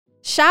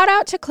Shout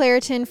out to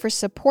Claritin for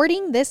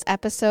supporting this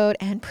episode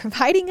and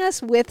providing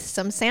us with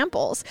some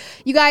samples.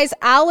 You guys,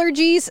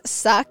 allergies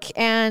suck,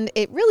 and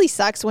it really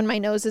sucks when my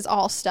nose is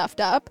all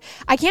stuffed up.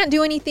 I can't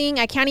do anything.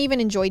 I can't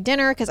even enjoy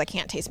dinner because I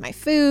can't taste my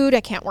food.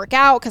 I can't work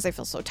out because I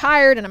feel so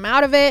tired and I'm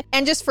out of it,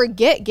 and just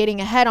forget getting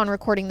ahead on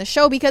recording the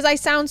show because I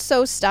sound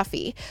so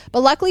stuffy. But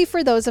luckily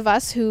for those of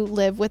us who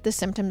live with the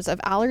symptoms of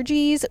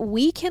allergies,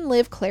 we can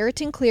live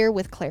Claritin Clear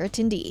with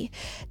Claritin D.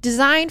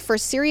 Designed for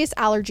serious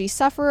allergy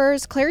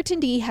sufferers, Claritin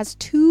D has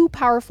 2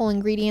 powerful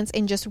ingredients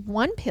in just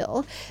one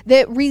pill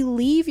that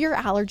relieve your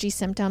allergy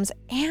symptoms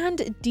and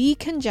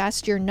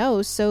decongest your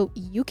nose so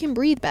you can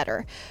breathe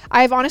better.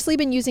 I've honestly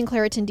been using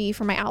Claritin D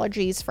for my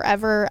allergies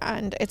forever,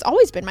 and it's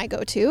always been my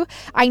go-to.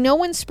 I know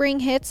when spring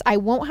hits, I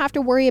won't have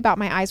to worry about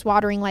my eyes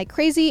watering like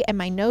crazy and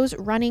my nose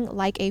running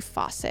like a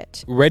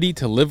faucet. Ready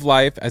to live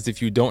life as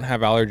if you don't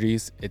have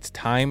allergies? It's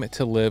time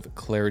to live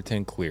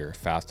Claritin Clear.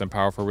 Fast and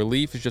powerful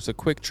relief is just a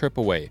quick trip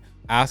away.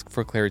 Ask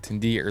for Claritin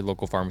D at your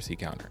local pharmacy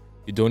counter.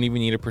 You don't even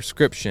need a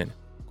prescription.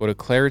 Go to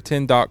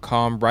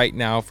Claritin.com right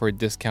now for a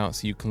discount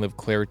so you can live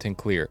Claritin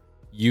Clear.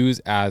 Use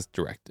as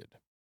directed.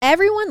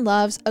 Everyone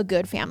loves a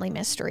good family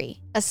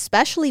mystery,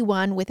 especially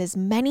one with as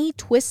many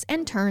twists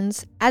and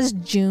turns as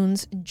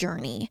June's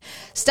journey.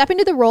 Step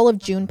into the role of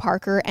June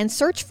Parker and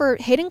search for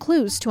hidden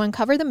clues to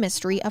uncover the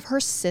mystery of her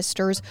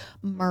sister's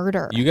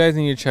murder. You guys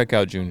need to check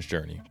out June's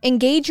journey.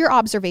 Engage your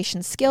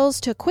observation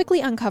skills to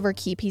quickly uncover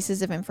key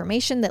pieces of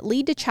information that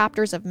lead to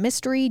chapters of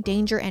mystery,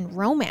 danger, and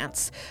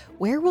romance.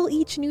 Where will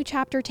each new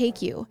chapter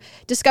take you?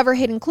 Discover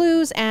hidden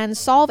clues and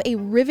solve a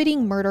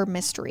riveting murder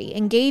mystery.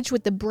 Engage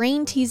with the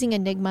brain-teasing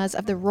enigmas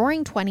of the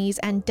Roaring Twenties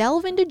and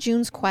delve into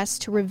June's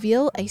quest to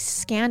reveal a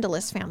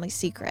scandalous family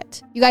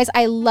secret. You guys,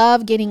 I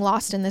love getting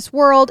lost in this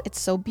world. It's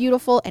so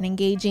beautiful and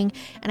engaging,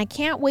 and I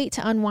can't wait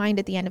to unwind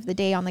at the end of the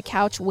day on the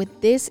couch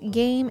with this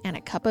game and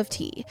a cup of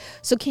tea.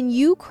 So can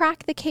you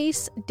crack the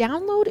case?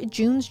 Download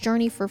June's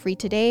Journey for free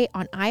today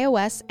on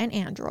iOS and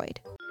Android.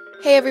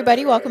 Hey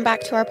everybody, welcome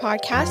back to our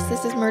podcast.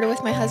 This is Murder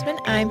with My Husband.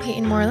 I'm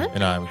Peyton Moreland.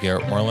 And I'm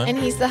Garrett Moreland. And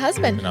he's the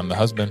husband. And I'm the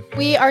husband.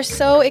 We are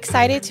so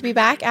excited to be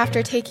back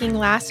after taking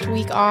last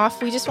week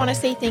off. We just want to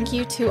say thank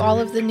you to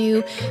all of the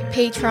new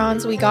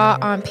patrons we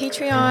got on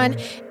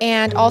Patreon.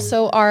 And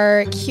also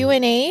our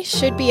Q&A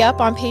should be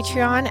up on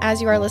Patreon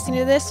as you are listening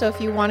to this. So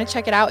if you want to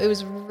check it out, it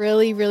was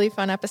really, really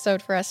fun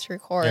episode for us to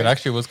record. It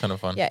actually was kind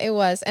of fun. Yeah, it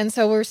was. And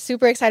so we're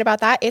super excited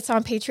about that. It's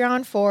on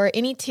Patreon for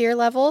any tier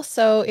level.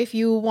 So if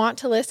you want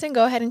to listen,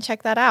 go ahead and check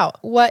that out.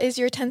 What is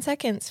your 10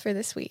 seconds for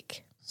this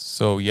week?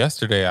 So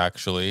yesterday,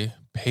 actually,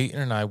 Peyton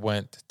and I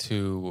went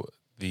to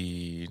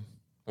the,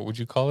 what would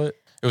you call it?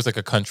 It was like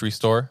a country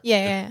store.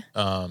 Yeah.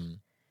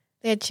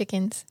 They had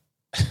chickens.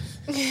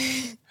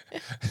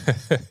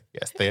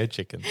 Yes, they had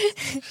chickens.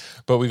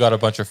 But we got a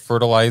bunch of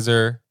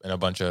fertilizer and a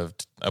bunch of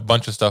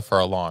stuff for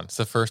our lawn. It's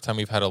the first time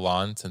we've had a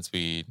lawn since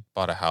we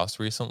bought a house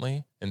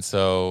recently. And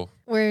so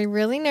we're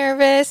really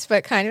nervous,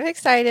 but kind of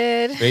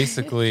excited.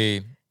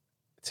 Basically,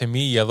 to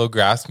me, yellow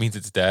grass means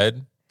it's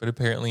dead. But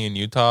apparently in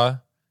Utah,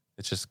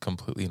 it's just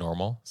completely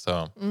normal.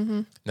 So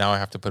now I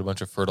have to put a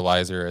bunch of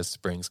fertilizer as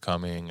spring's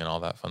coming and all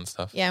that fun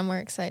stuff. Yeah, and we're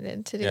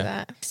excited to do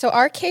that. So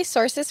our case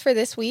sources for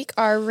this week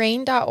are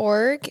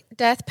RAINN.org,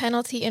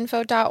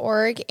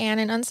 deathpenaltyinfo.org, and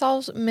an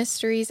Unsolved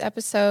Mysteries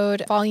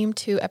episode, Volume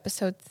 2,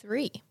 Episode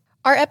 3.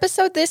 Our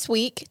episode this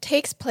week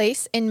takes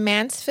place in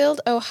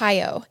Mansfield,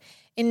 Ohio.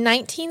 In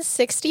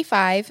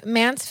 1965,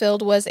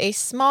 Mansfield was a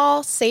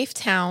small, safe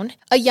town.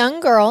 A young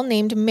girl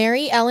named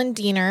Mary Ellen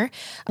Diener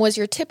was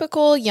your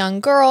typical young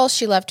girl.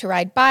 She loved to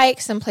ride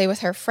bikes and play with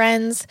her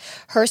friends.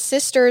 Her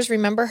sisters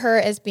remember her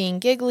as being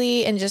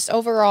giggly and just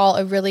overall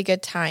a really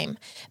good time.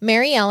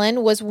 Mary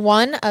Ellen was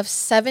one of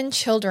 7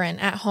 children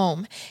at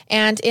home.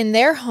 And in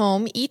their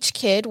home, each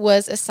kid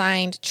was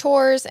assigned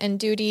chores and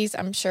duties.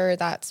 I'm sure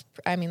that's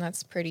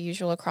pretty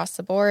usual across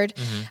the board.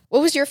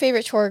 What was your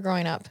favorite chore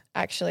growing up,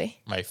 actually?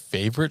 My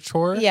favorite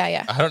chore?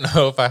 Yeah. I don't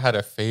know if I had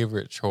a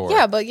favorite chore.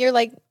 Yeah, but you're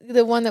like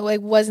the one that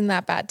like wasn't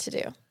that bad to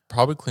do.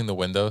 Probably clean the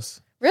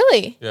windows.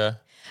 Really? Yeah.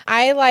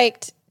 I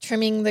liked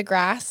trimming the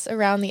grass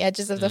around the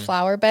edges of the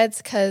flower beds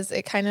because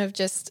it kind of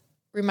just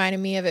reminded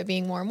me of it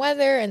being warm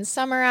weather and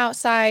summer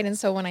outside. And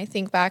so when I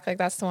think back, like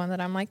that's the one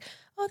that I'm like,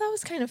 oh, that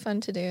was kind of fun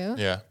to do.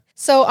 Yeah.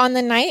 So on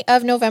the night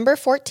of November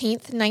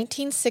 14th,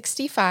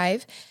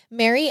 1965,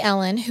 Mary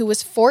Ellen, who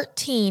was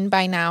 14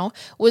 by now,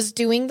 was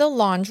doing the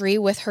laundry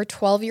with her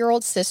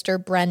 12-year-old sister,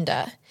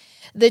 Brenda.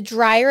 The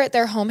dryer at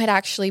their home had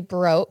actually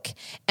broke,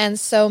 and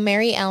so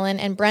Mary Ellen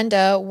and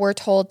Brenda were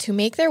told to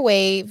make their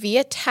way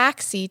via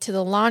taxi to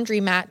the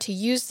laundromat to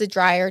use the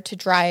dryer to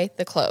dry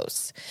the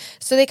clothes.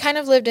 So they kind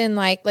of lived in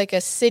like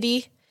a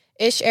city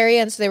ish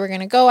area. And so they were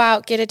going to go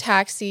out, get a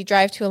taxi,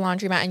 drive to a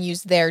laundromat, and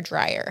use their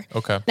dryer.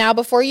 Okay. Now,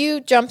 before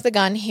you jump the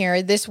gun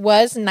here, this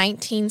was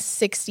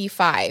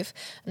 1965.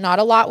 Not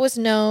a lot was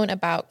known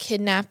about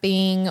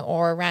kidnapping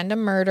or random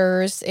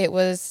murders. It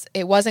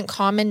wasn't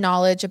common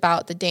knowledge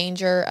about the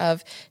danger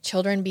of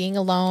children being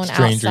alone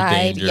Stranger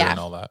outside. danger and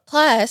all that.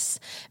 Plus,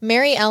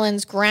 Mary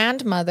Ellen's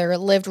grandmother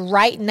lived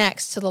right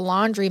next to the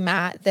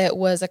laundromat that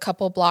was a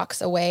couple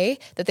blocks away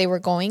that they were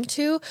going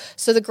to.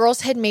 So the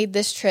girls had made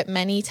this trip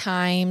many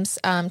times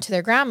to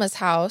their grandma's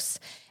house.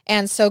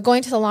 And so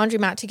going to the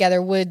laundromat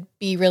together would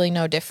be really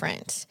no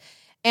different.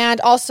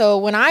 And also,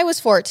 when I was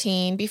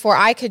 14, before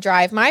I could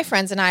drive, my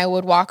friends and I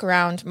would walk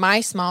around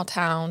my small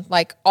town,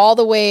 like all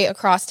the way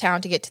across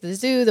town to get to the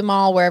zoo, the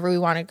mall, wherever we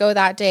wanted to go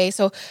that day.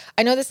 So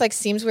I know this like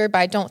seems weird, but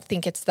I don't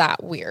think it's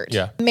that weird.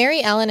 Yeah.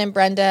 Mary Ellen and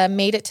Brenda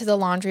made it to the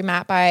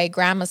laundromat by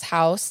Grandma's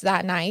house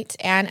that night.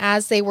 And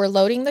as they were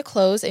loading the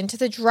clothes into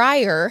the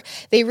dryer,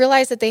 they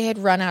realized that they had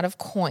run out of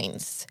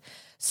coins.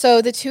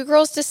 So the two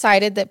girls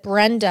decided that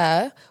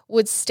Brenda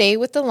would stay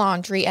with the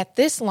laundry at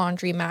this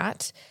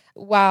laundromat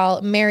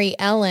while Mary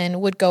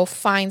Ellen would go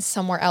find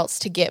somewhere else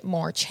to get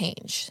more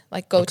change,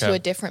 like go to a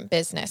different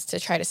business to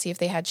try to see if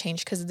they had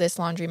change because this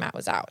laundromat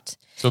was out.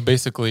 So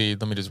basically,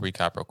 let me just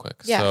recap real quick.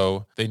 Yeah.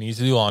 So they need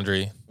to do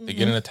laundry. They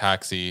get in a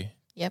taxi,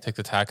 Yep. take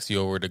the taxi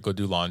over to go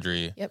do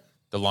laundry. Yep.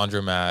 The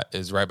laundromat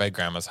is right by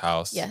Grandma's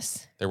house.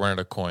 Yes. They're running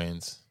out of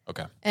coins.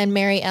 Okay. And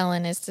Mary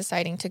Ellen is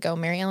deciding to go.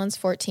 Mary Ellen's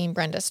 14,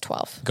 Brenda's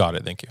 12. Got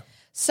it. Thank you.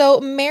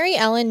 So Mary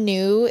Ellen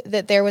knew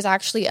that there was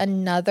actually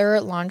another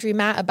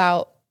laundromat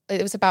about a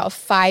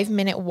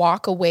 5-minute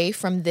walk away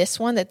from this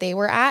one that they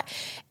were at.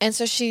 And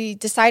so she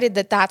decided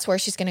that that's where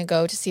she's going to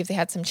go to see if they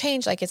had some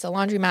change. Like it's a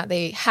laundromat,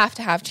 they have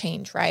to have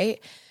change,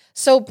 right?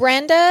 So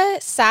Brenda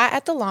sat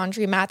at the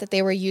laundromat that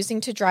they were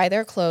using to dry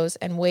their clothes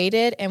and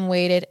waited and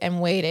waited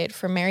and waited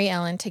for Mary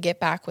Ellen to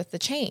get back with the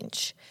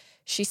change.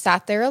 She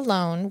sat there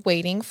alone,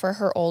 waiting for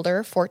her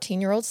older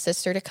 14-year-old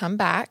sister to come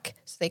back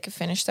so they could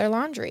finish their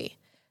laundry.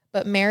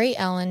 But Mary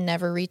Ellen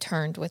never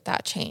returned with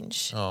that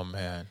change. Oh,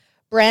 man.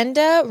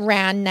 Brenda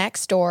ran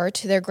next door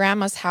to their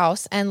grandma's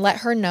house and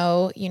let her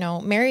know,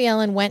 Mary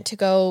Ellen went to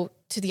go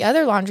to the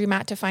other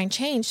laundromat to find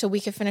change so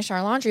we could finish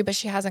our laundry, but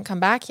she hasn't come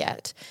back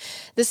yet.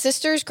 The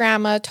sister's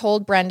grandma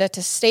told Brenda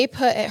to stay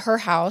put at her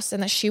house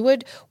and that she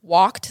would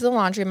walk to the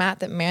laundromat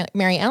that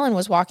Mary Ellen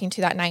was walking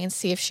to that night and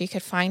see if she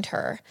could find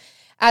her.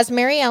 As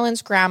Mary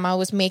Ellen's grandma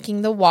was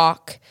making the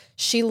walk,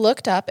 she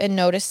looked up and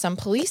noticed some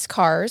police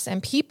cars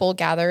and people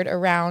gathered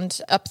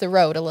around up the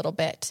road a little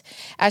bit.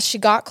 As she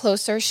got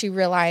closer, she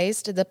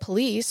realized the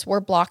police were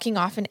blocking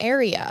off an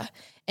area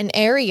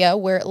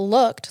where it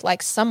looked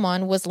like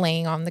someone was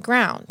laying on the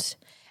ground.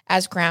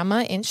 As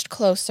Grandma inched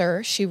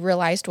closer, she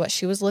realized what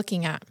she was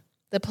looking at.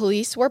 The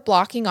police were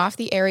blocking off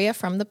the area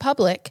from the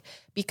public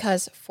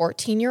because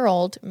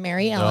 14-year-old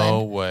Mary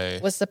Ellen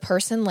was the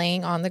person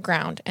laying on the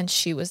ground and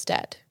she was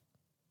dead.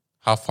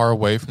 How far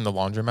away from the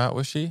laundromat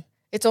was she?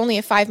 It's only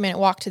a 5-minute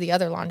walk to the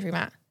other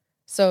laundromat,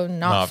 so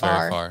not far.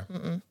 Very far.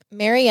 Mm-mm.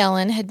 Mary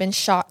Ellen had been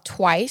shot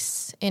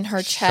twice in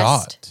her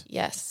chest.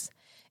 Yes,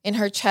 in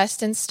her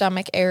chest and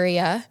stomach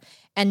area,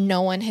 and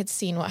no one had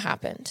seen what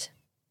happened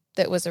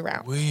that was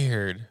around.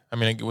 Weird. I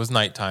mean, it was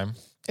nighttime.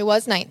 It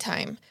was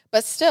nighttime,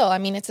 but still, I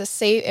mean, it's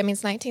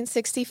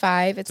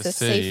 1965. It's a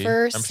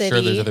safer city. I'm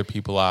sure there's other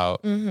people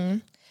out. Mm-hmm.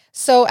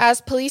 So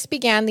as police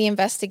began the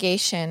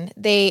investigation,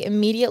 they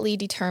immediately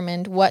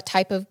determined what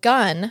type of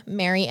gun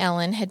Mary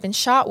Ellen had been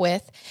shot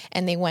with,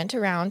 and they went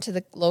around to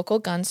the local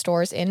gun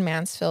stores in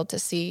Mansfield to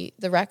see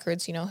the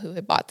records, who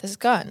had bought this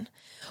gun.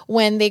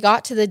 When they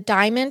got to the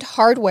Diamond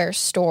Hardware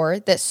store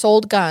that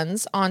sold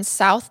guns on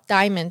South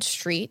Diamond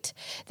Street,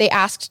 they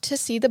asked to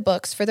see the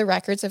books for the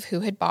records of who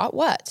had bought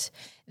what.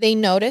 They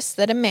noticed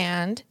that a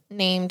man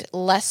named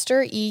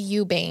Lester E.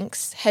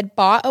 Eubanks had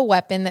bought a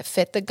weapon that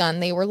fit the gun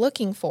they were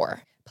looking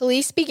for.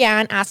 Police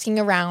began asking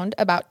around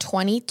about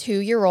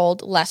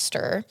 22-year-old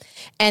Lester,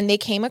 and they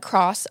came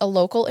across a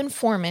local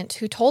informant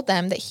who told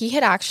them that he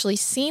had actually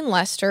seen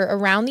Lester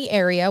around the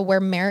area where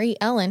Mary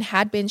Ellen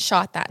had been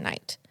shot that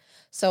night.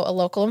 So a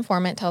local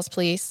informant tells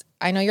police,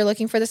 I know you're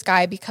looking for this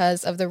guy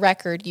because of the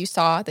record you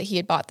saw that he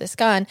had bought this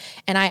gun,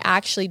 and I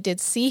actually did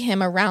see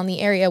him around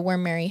the area where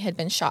Mary had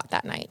been shot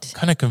that night.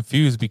 Kind of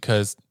confused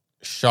because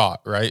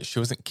shot, right? She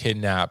wasn't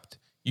kidnapped.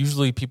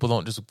 Usually people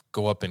don't just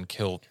go up and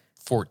kill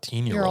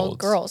 14-year-old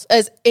girls.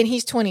 And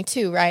he's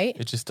 22, right?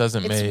 It just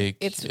doesn't make...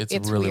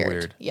 It's really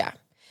weird. Yeah.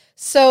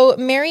 So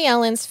Mary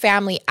Ellen's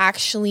family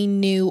actually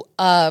knew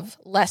of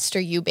Lester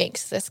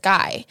Eubanks, this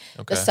guy,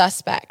 the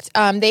suspect.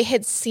 They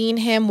had seen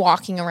him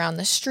walking around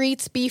the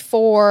streets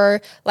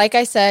before. Like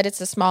I said, it's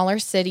a smaller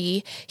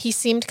city. He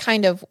seemed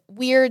kind of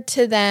weird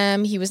to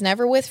them. He was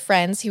never with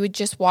friends. He would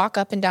just walk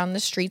up and down the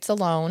streets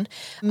alone.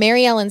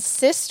 Mary Ellen's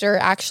sister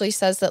actually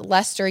says that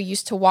Lester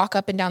used to walk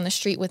up and down the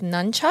street with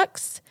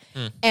nunchucks.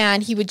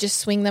 And he would just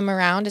swing them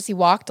around as he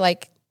walked,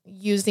 like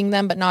using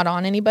them but not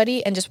on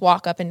anybody, and just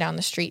walk up and down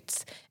the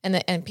streets.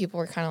 And people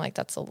were kind of like,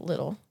 that's a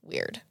little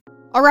weird.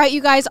 All right,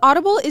 you guys,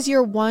 Audible is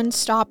your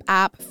one-stop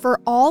app for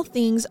all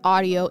things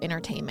audio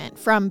entertainment,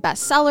 from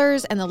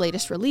bestsellers and the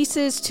latest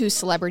releases to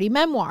celebrity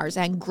memoirs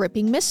and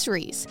gripping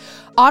mysteries.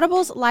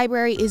 Audible's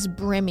library is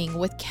brimming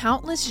with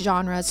countless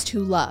genres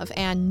to love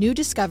and new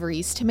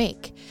discoveries to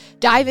make.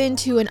 Dive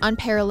into an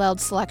unparalleled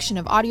selection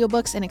of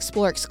audiobooks and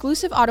explore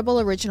exclusive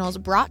Audible originals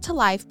brought to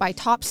life by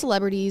top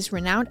celebrities,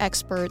 renowned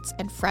experts,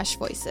 and fresh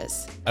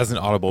voices. As an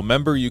Audible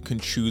member, you can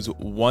choose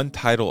one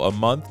title a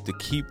month to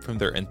keep from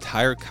their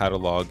entire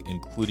catalog,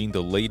 including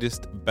the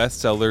latest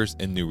bestsellers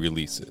and new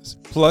releases.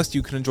 Plus,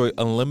 you can enjoy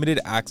unlimited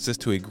access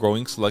to a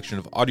growing selection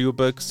of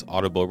audiobooks,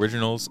 Audible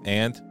originals,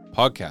 and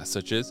podcasts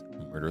such as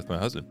Murder with My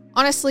Husband.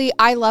 Honestly,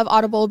 I love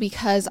Audible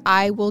because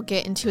I will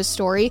get into a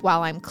story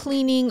while I'm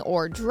cleaning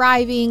or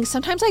driving.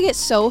 Sometimes I get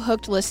so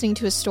hooked listening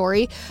to a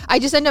story, I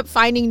just end up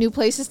finding new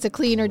places to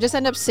clean or just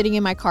end up sitting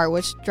in my car,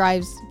 which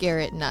drives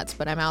Garrett nuts,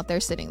 but I'm out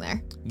there sitting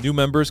there. New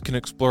members can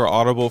explore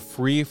Audible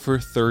free for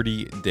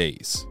 30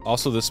 days.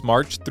 Also, this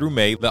March through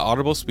May, let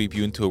Audible sweep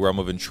you into a realm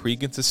of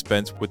intrigue and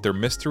suspense with their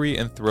mystery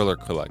and thriller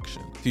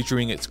collection,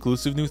 featuring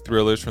exclusive new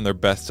thrillers from their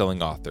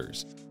best-selling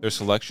authors. Their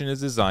selection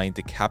is designed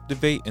to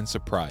captivate and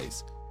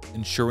surprise,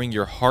 ensuring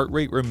your heart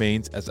rate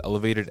remains as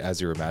elevated as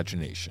your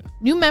imagination.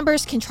 New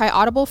members can try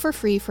Audible for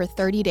free for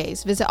 30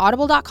 days. Visit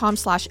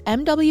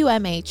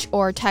audible.com/MWMH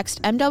or text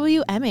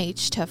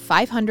MWMH to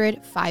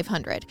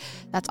 500-500.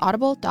 That's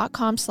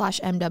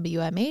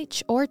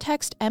audible.com/MWMH or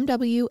text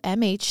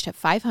MWMH to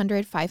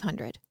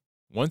 500-500.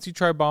 Once you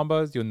try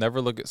Bombas, you'll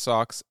never look at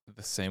socks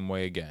the same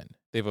way again.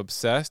 They've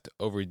obsessed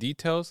over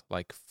details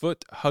like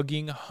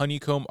foot-hugging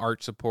honeycomb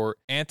arch support,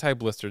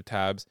 anti-blister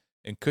tabs,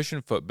 and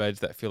cushioned footbeds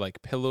that feel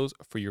like pillows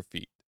for your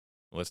feet.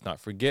 And let's not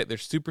forget their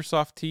super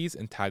soft tees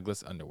and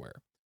tagless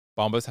underwear.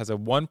 Bombas has a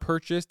one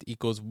purchased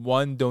equals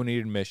one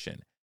donated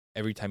mission.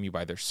 Every time you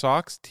buy their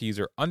socks, tees,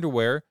 or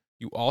underwear,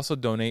 you also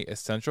donate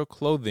essential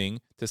clothing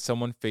to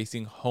someone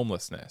facing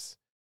homelessness.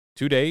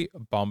 To date,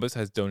 Bombas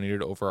has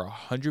donated over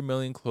 100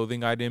 million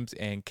clothing items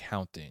and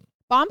counting.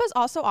 Bombas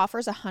also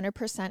offers a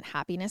 100%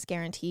 happiness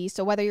guarantee,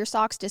 so whether your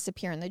socks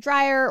disappear in the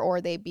dryer or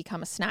they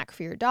become a snack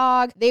for your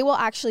dog, they will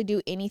actually do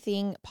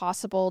anything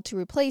possible to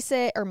replace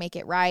it or make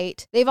it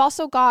right. They've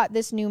also got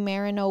this new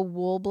Merino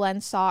wool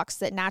blend socks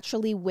that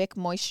naturally wick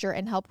moisture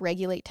and help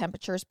regulate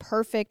temperatures,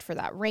 perfect for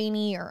that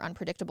rainy or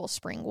unpredictable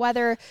spring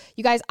weather.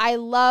 You guys, I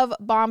love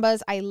Bombas.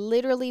 I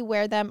literally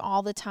wear them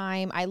all the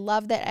time. I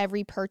love that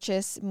every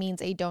purchase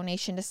means a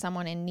donation to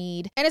someone in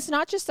need. And it's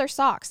not just their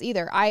socks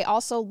either. I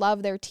also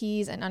love their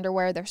tees and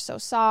underwear. They're so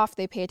soft.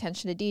 They pay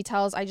attention to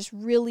details. I just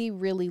really,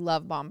 really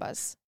love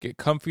Bombas. Get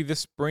comfy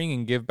this spring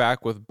and give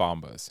back with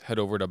Bombas. Head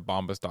over to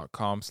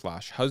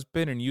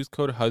bombas.com/husband and use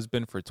code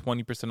HUSBAND for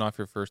 20% off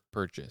your first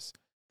purchase.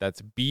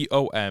 That's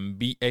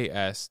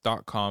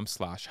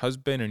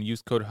BOMBAS.com/husband and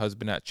use code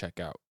HUSBAND at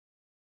checkout.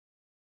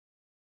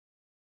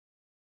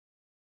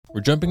 We're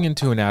jumping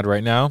into an ad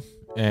right now,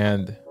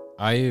 and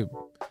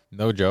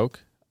no joke,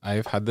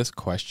 I've had this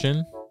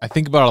question. I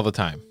think about it all the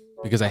time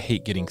because I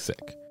hate getting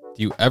sick.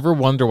 Do you ever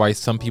wonder why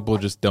some people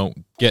just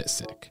don't get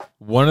sick?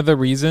 One of the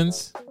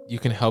reasons you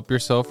can help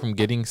yourself from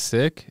getting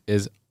sick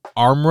is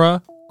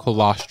Armra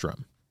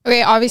Colostrum.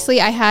 Okay,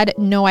 obviously I had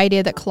no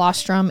idea that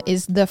colostrum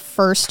is the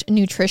first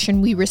nutrition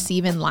we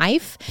receive in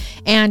life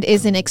and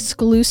is an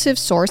exclusive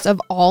source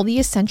of all the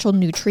essential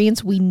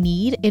nutrients we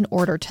need in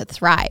order to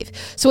thrive.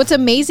 So what's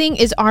amazing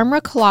is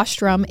Armra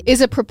Colostrum is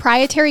a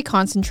proprietary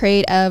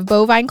concentrate of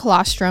bovine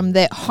colostrum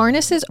that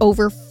harnesses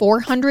over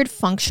 400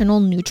 functional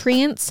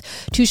nutrients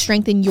to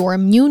strengthen your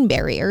immune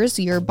barriers,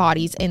 your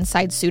body's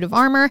inside suit of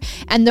armor,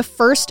 and the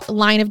first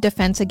line of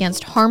defense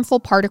against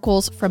harmful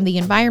particles from the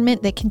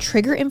environment that can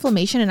trigger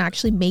inflammation and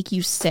actually make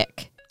you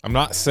sick. I'm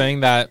not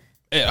saying that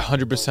it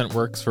 100%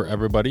 works for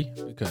everybody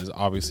because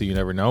obviously you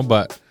never know,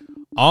 but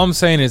all I'm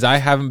saying is I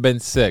haven't been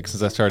sick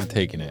since I started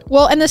taking it.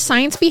 Well, and the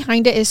science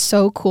behind it is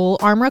so cool.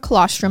 Armra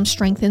Colostrum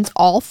strengthens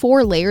all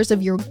 4 layers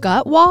of your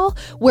gut wall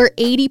where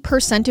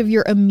 80% of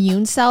your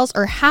immune cells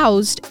are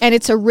housed, and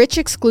it's a rich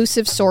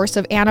exclusive source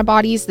of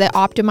antibodies that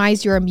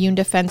optimize your immune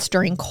defense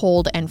during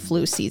cold and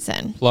flu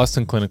season. Plus,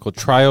 in clinical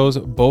trials,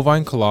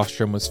 bovine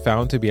colostrum was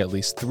found to be at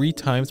least 3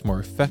 times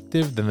more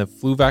effective than the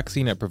flu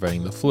vaccine at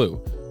preventing the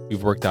flu.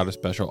 We've worked out a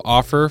special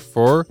offer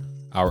for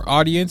our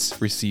audience.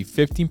 Receive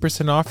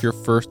 15% off your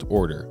first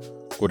order.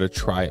 Go to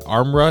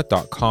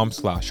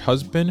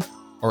tryarmra.com/husband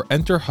or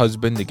enter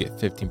husband to get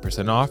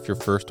 15% off your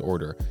first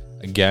order.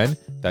 Again,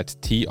 that's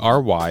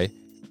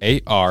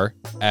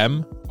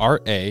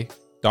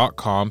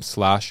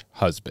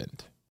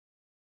tryarmra.com/husband.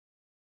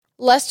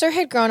 Lester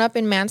had grown up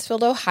in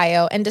Mansfield,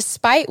 Ohio, and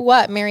despite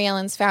what Mary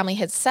Ellen's family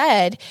had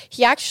said,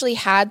 he actually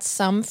had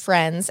some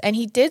friends, and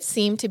he did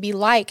seem to be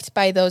liked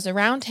by those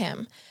around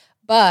him.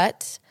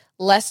 But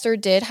Lester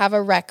did have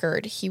a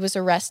record. He was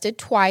arrested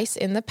twice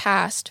in the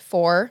past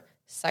for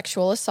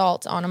sexual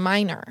assault on a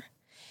minor.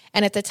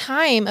 And at the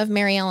time of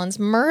Mary Ellen's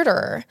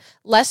murder,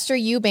 Lester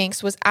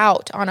Eubanks was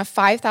out on a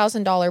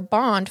 $5,000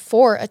 bond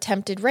for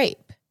attempted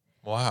rape.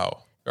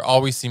 Wow. There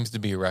always seems to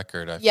be a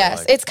record. I feel Yes,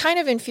 like. it's kind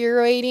of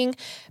infuriating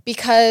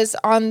because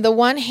on the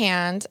one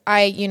hand,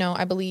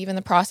 I believe in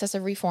the process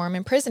of reform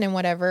in prison and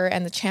whatever,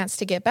 and the chance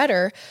to get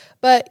better.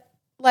 But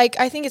like,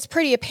 I think it's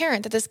pretty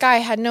apparent that this guy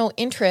had no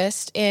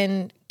interest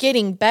in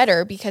getting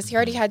better because he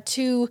already had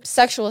 2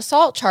 sexual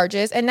assault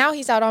charges, and now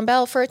he's out on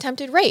bail for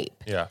attempted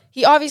rape. Yeah.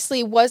 He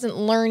obviously wasn't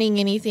learning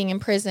anything in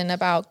prison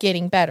about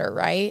getting better,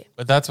 right?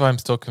 But that's why I'm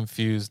still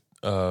confused.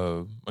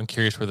 I'm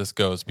curious where this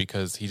goes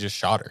because he just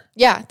shot her.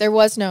 Yeah, there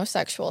was no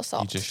sexual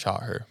assault. He just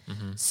shot her.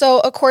 Mm-hmm. So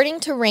according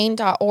to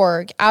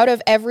RAINN.org, out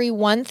of every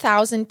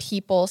 1,000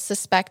 people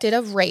suspected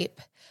of rape,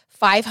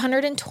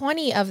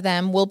 520 of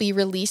them will be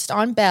released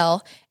on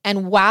bail,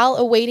 and while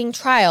awaiting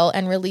trial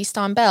and released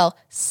on bail,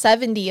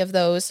 70 of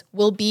those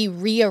will be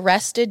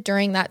rearrested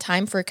during that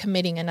time for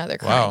committing another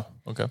crime. Wow.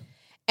 Okay.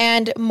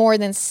 And more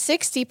than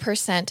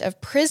 60%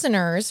 of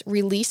prisoners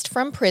released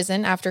from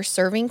prison after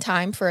serving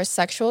time for a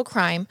sexual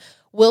crime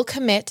will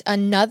commit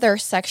another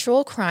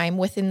sexual crime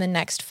within the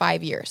next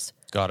 5 years.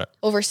 Got it.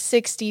 Over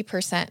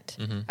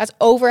 60%. That's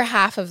over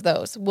half of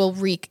those will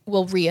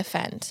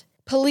reoffend.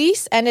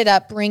 Police ended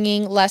up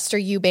bringing Lester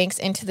Eubanks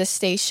into the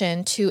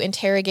station to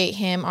interrogate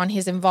him on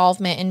his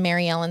involvement in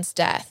Mary Ellen's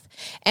death.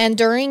 And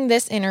during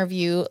this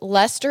interview,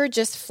 Lester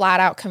just flat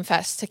out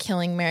confessed to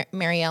killing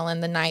Mary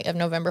Ellen the night of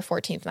November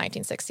 14th,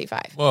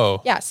 1965.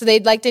 Whoa. Yeah, so they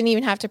didn't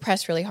even have to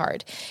press really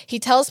hard. He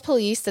tells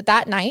police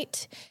that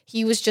night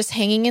he was just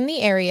hanging in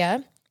the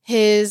area.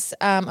 His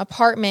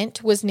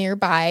apartment was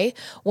nearby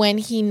when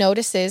he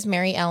notices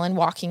Mary Ellen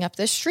walking up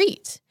the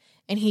street.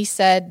 And he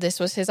said this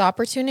was his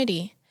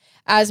opportunity.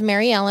 As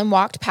Mary Ellen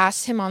walked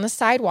past him on the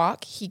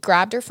sidewalk, he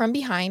grabbed her from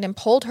behind and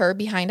pulled her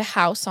behind a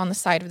house on the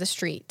side of the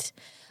street.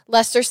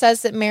 Lester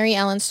says that Mary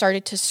Ellen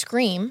started to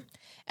scream,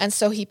 and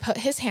so he put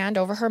his hand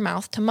over her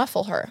mouth to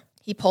muffle her.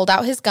 He pulled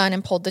out his gun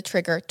and pulled the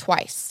trigger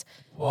twice.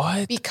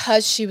 What?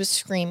 Because she was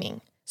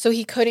screaming. So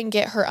he couldn't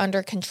get her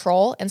under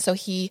control, and so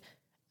I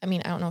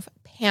don't know if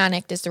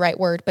panicked is the right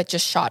word, but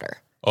just shot her.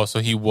 Oh, so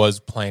he was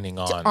planning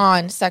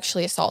on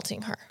sexually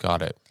assaulting her.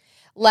 Got it.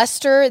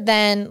 Lester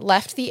then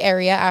left the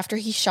area after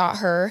he shot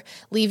her,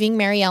 leaving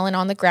Mary Ellen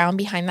on the ground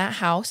behind that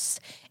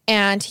house.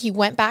 And he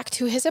went back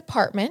to his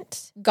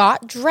apartment,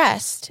 got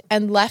dressed,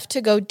 and left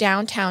to go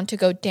downtown to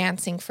go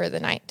dancing for the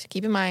night.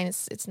 Keep in mind,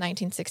 it's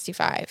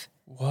 1965.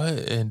 What?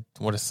 And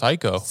what a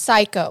psycho.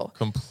 Psycho.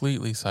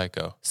 Completely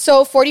psycho.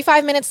 So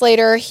 45 minutes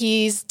later,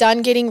 he's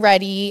done getting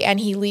ready and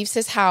he leaves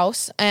his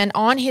house. And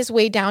on his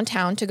way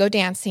downtown to go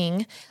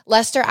dancing,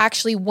 Lester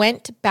actually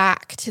went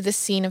back to the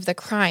scene of the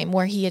crime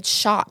where he had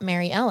shot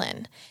Mary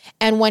Ellen.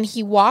 And when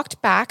he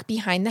walked back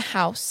behind the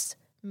house,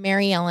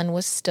 Mary Ellen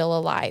was still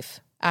alive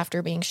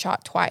after being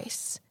shot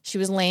twice. She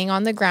was laying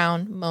on the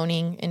ground,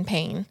 moaning in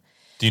pain.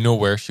 Do you know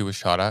where she was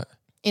shot at?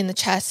 In the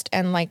chest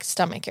and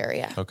stomach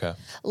area. Okay.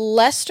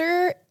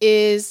 Lester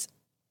is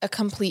a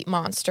complete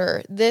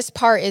monster. This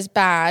part is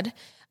bad,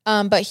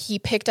 but he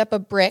picked up a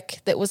brick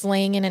that was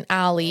laying in an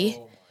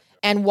alley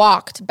and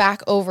walked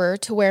back over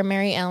to where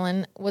Mary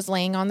Ellen was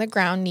laying on the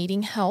ground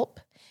needing help,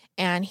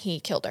 and he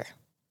killed her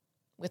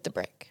with the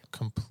brick.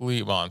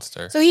 Complete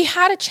monster. So he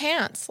had a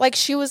chance.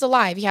 She was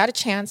alive. He had a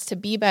chance to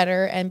be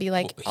better and be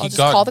I'll just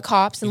call the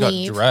cops and leave.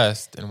 He got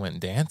dressed and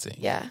went dancing.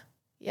 Yeah.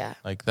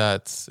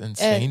 That's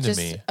insane to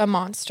me. A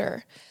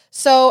monster.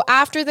 So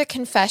after the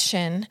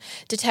confession,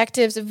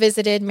 detectives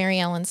visited Mary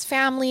Ellen's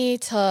family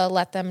to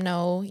let them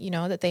know,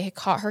 that they had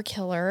caught her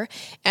killer.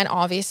 And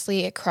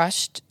obviously it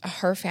crushed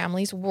her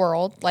family's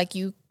world.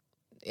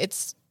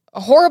 It's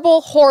a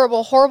horrible,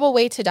 horrible, horrible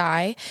way to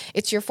die.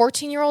 It's your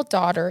 14-year-old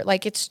daughter.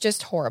 It's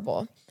just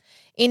horrible.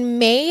 In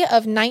May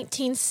of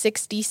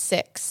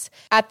 1966,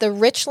 at the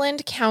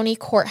Richland County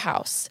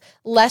Courthouse,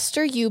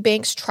 Lester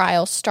Eubanks'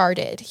 trial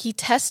started. He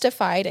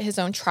testified at his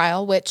own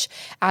trial, which,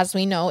 as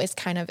we know, is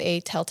kind of a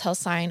telltale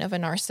sign of a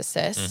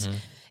narcissist. Mm-hmm.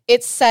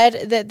 It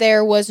said that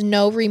there was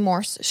no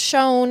remorse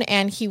shown,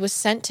 and he was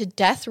sent to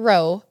death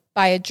row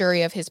by a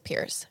jury of his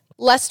peers.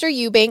 Lester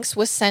Eubanks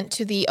was sent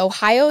to the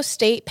Ohio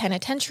State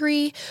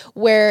Penitentiary,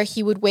 where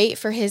he would wait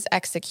for his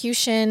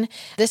execution.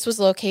 This was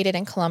located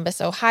in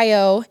Columbus,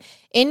 Ohio.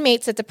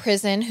 Inmates at the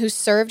prison who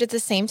served at the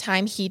same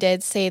time he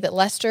did say that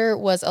Lester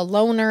was a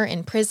loner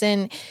in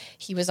prison.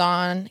 He was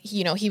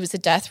he was a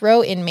death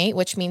row inmate,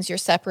 which means you're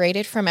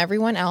separated from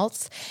everyone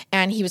else.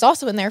 And he was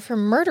also in there for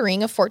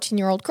murdering a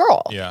 14-year-old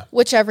girl,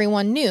 which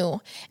everyone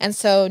knew. And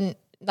so,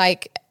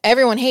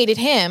 everyone hated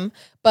him.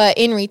 But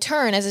in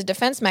return, as a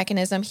defense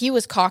mechanism, he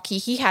was cocky,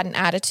 he had an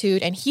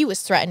attitude, and he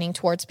was threatening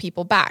towards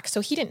people back. So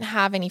he didn't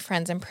have any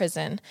friends in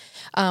prison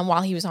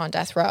while he was on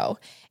death row.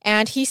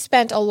 And he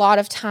spent a lot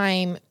of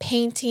time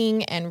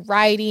painting and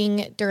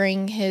writing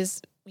during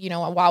his,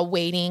 while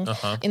waiting.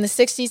 Uh-huh. In the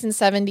 60s and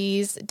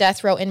 70s,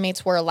 death row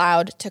inmates were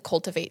allowed to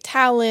cultivate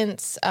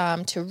talents,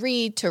 to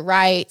read, to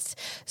write.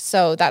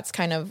 So that's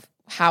kind of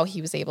how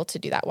he was able to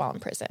do that while in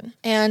prison.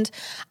 And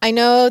I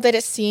know that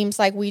it seems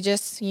like we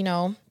just,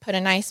 put a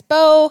nice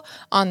bow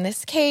on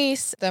this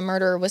case. The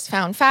murderer was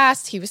found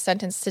fast. He was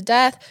sentenced to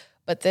death.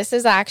 But this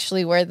is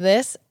actually where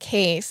this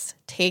case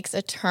takes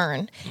a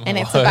turn, and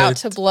it's about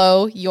to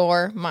blow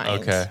your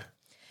mind. Okay.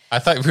 I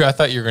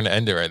thought you were going to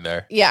end it right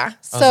there. Yeah.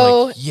 I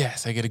was like,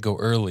 yes, I get to go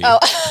early. Oh.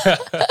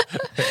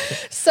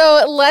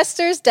 So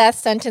Lester's death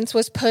sentence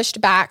was pushed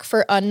back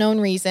for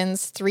unknown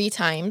reasons 3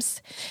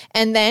 times.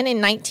 And then in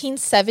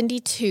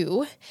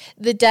 1972,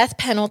 the death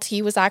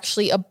penalty was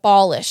actually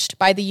abolished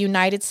by the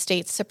United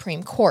States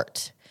Supreme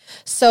Court.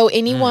 So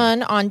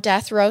anyone on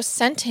death row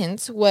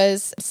sentence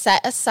was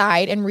set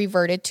aside and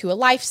reverted to a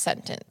life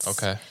sentence.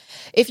 Okay.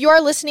 If you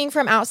are listening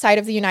from outside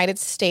of the United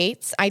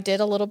States, I did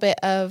a little bit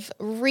of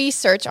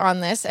research on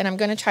this, and I'm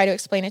going to try to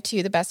explain it to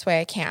you the best way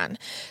I can.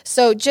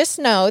 So just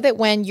know that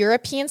when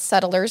European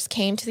settlers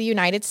came to the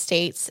United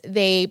States,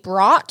 they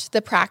brought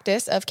the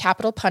practice of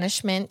capital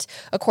punishment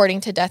according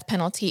to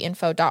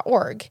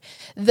deathpenaltyinfo.org.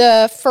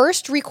 The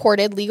first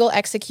recorded legal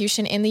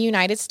execution in the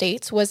United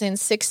States was in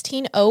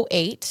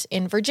 1608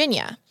 in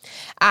Virginia.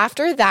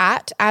 After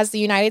that, as the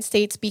United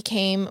States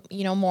became,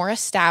 more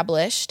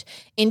established,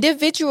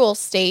 individual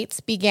states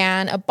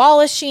began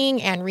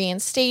abolishing and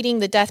reinstating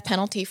the death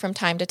penalty from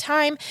time to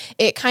time.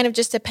 It kind of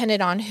just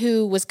depended on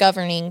who was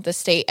governing the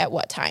state at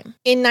what time.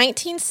 In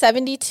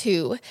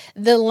 1972,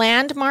 the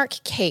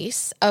landmark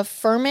case of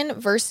Furman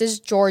versus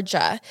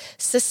Georgia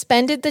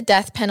suspended the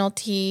death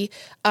penalty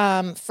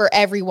for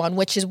everyone,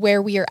 which is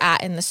where we are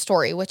at in the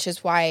story, which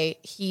is why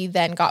he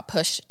then got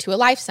pushed to a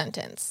life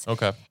sentence.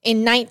 Okay.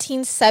 In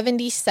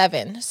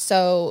 1977,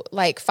 so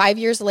like 5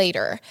 years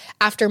later,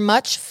 after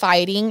much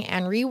fighting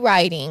and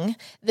rewriting,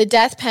 the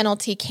death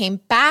penalty came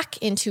back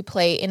into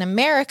play in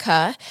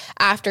America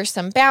after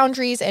some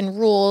boundaries and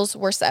rules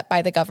were set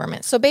by the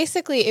government. So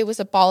basically it was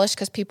abolished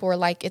because people were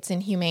like, it's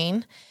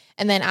inhumane.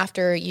 And then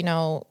after,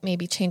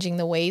 maybe changing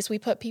the ways we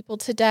put people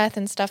to death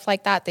and stuff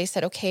like that, they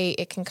said, okay,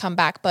 it can come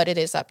back, but it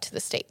is up to the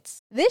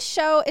states. This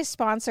show is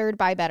sponsored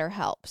by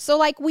BetterHelp.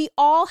 So we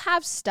all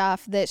have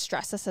stuff that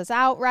stresses us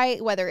out,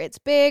 right? Whether it's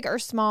big or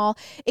small,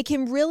 it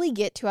can really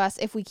get to us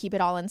if we keep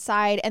it all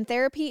inside. And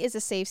therapy is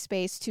a safe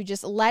space to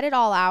just let it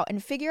all out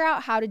and figure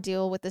out how to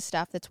deal with the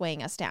stuff that's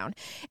weighing us down.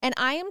 And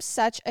I am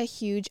such a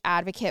huge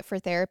advocate for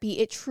therapy.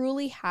 It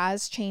truly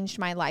has changed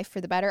my life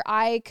for the better.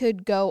 I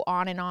could go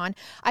on and on.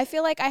 I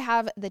feel like I have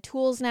the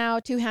tools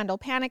now to handle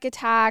panic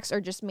attacks or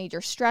just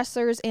major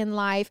stressors in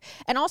life,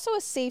 and also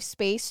a safe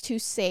space to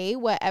say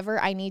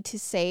whatever I need to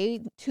say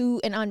to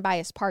an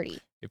unbiased party.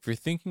 If you're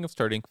thinking of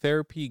starting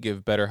therapy,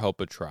 give BetterHelp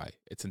a try.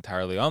 It's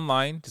entirely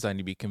online, designed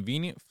to be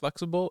convenient,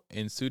 flexible,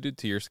 and suited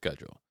to your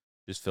schedule.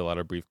 Just fill out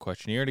a brief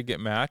questionnaire to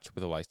get matched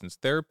with a licensed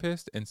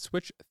therapist and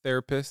switch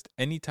therapist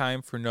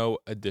anytime for no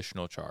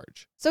additional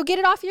charge. So get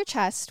it off your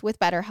chest with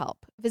BetterHelp.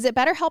 Visit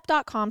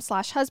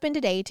BetterHelp.com/husband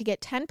today to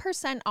get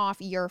 10%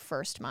 off your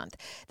first month.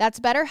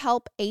 That's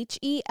BetterHelp,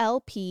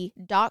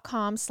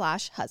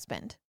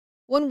 HELP.com/husband.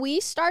 When we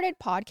started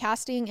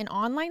podcasting, an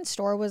online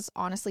store was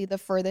honestly the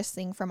furthest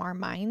thing from our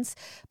minds.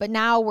 But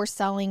now we're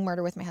selling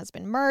Murder with My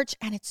Husband merch,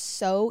 and it's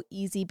so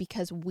easy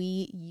because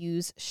we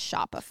use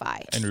Shopify.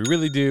 And we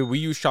really do. We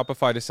use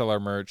Shopify to sell our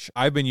merch.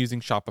 I've been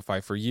using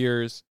Shopify for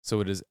years, so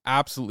it is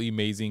absolutely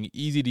amazing,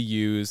 easy to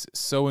use,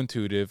 so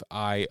intuitive.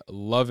 I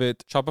love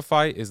it.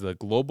 Shopify is the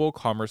global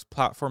commerce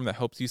platform that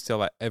helps you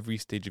sell at every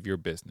stage of your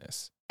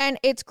business. And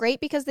it's great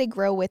because they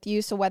grow with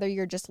you. So whether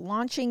you're just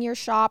launching your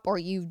shop or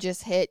you've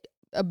just hit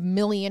 1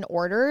 million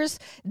orders,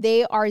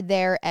 they are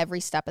there every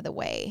step of the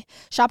way.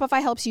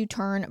 Shopify helps you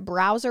turn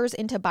browsers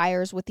into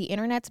buyers with the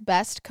internet's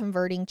best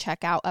converting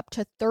checkout, up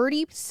to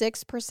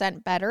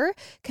 36% better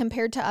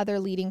compared to other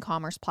leading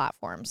commerce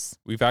platforms.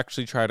 We've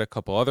actually tried a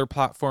couple other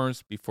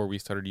platforms before we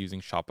started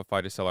using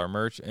Shopify to sell our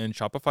merch, and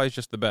Shopify is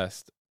just the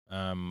best.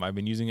 I've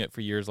been using it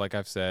for years, like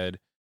I've said,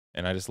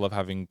 and I just love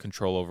having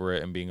control over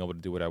it and being able to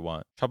do what I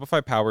want.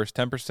 Shopify powers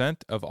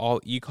 10% of all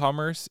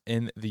e-commerce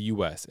in the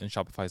U.S., and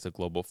Shopify is a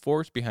global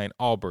force behind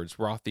Allbirds,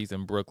 Rothy's,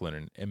 and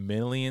Brooklinen, and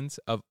millions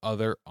of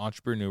other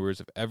entrepreneurs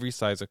of every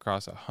size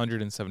across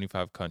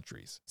 175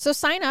 countries. So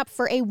sign up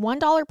for a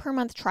 $1 per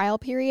month trial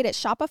period at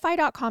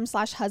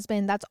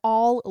shopify.com/husband. That's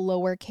all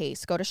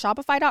lowercase. Go to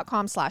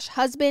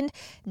shopify.com/husband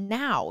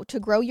now to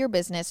grow your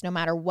business no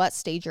matter what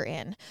stage you're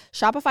in.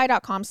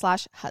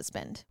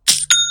 Shopify.com/husband.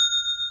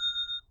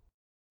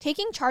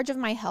 Taking charge of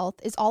my health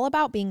is all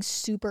about being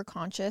super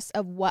conscious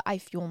of what I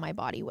fuel my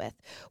body with.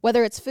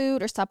 Whether it's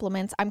food or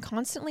supplements, I'm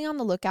constantly on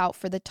the lookout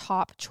for the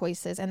top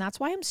choices, and that's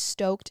why I'm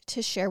stoked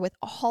to share with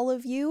all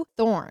of you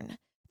Thorne.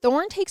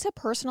 Thorne takes a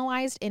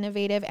personalized,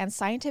 innovative, and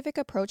scientific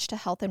approach to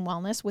health and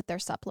wellness with their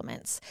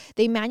supplements.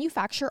 They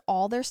manufacture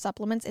all their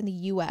supplements in the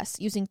U.S.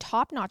 using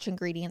top-notch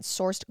ingredients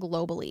sourced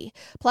globally.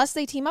 Plus,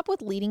 they team up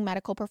with leading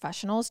medical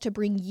professionals to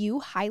bring you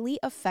highly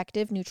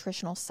effective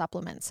nutritional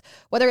supplements.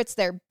 Whether it's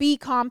their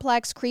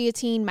B-complex,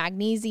 creatine,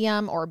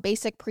 magnesium, or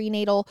basic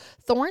prenatal,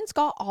 Thorne's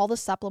got all the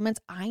supplements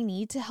I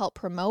need to help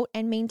promote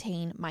and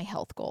maintain my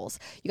health goals.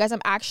 You guys,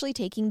 I'm actually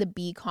taking the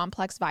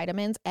B-complex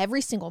vitamins every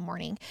single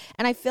morning,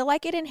 and I feel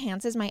like it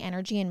enhances my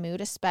energy and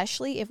mood,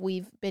 especially if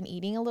we've been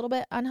eating a little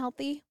bit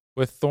unhealthy.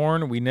 With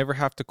Thorne, we never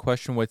have to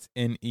question what's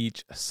in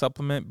each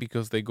supplement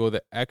because they go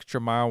the extra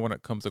mile when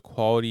it comes to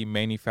quality,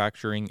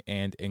 manufacturing,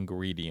 and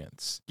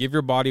ingredients. Give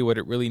your body what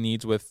it really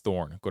needs with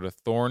Thorne. Go to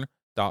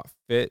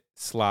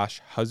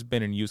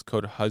thorne.fit/husband and use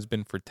code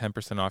HUSBAND for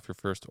 10% off your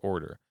first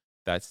order.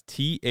 That's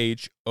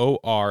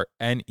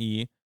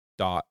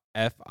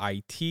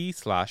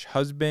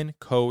THORNE.FIT/husband,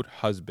 code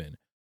HUSBAND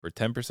for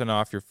 10%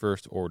 off your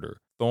first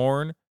order.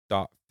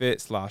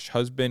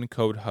 Thorne.fit/husband,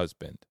 code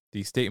HUSBAND.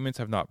 These statements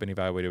have not been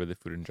evaluated by the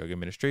Food and Drug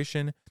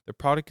Administration. The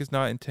product is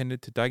not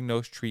intended to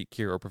diagnose, treat,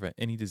 cure, or prevent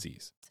any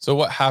disease. So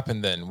what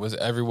happened then? Was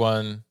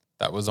everyone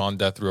that was on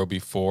death row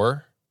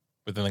before,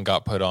 but then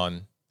got put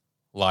on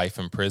life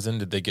in prison,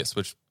 did they get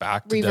switched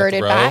back to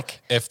Reverted death row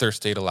back? if their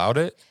state allowed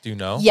it? Do you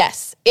know?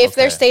 Yes, if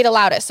their state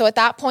allowed it. So at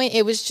that point,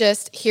 it was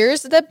just,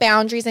 here's the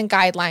boundaries and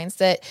guidelines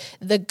that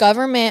the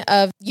government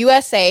of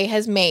USA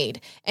has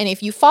made. And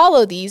if you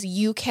follow these,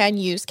 you can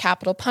use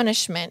capital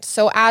punishment.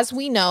 So as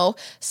we know,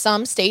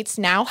 some states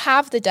now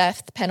have the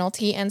death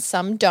penalty and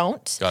some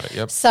don't. Got it,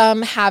 yep.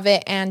 Some have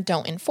it and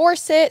don't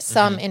enforce it.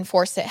 Some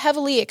enforce it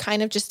heavily. It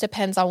kind of just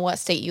depends on what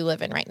state you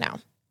live in right now.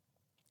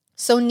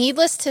 So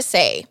needless to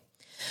say,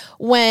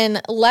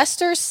 when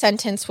Lester's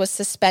sentence was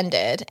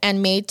suspended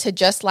and made to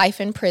just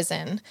life in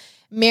prison,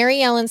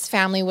 Mary Ellen's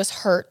family was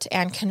hurt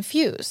and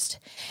confused.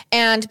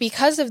 And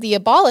because of the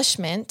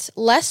abolishment,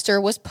 Lester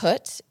was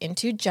put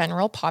into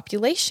general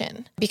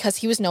population because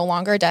he was no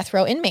longer a death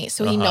row inmate,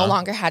 so he no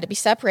longer had to be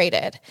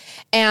separated.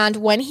 And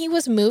when he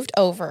was moved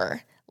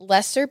over,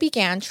 Lester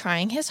began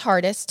trying his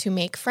hardest to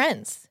make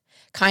friends.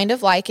 Kind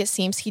of like it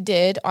seems he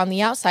did on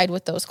the outside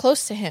with those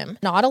close to him.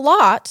 Not a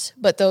lot,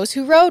 but those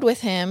who rode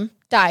with him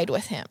died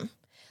with him.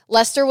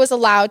 Lester was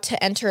allowed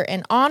to enter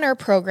an honor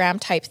program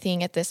type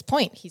thing at this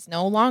point. He's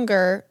no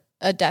longer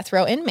a death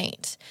row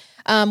inmate.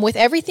 With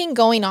everything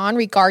going on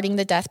regarding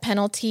the death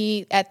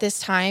penalty at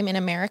this time in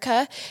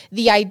America,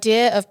 the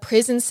idea of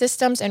prison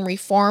systems and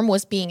reform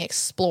was being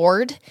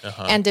explored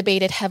and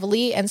debated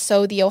heavily. And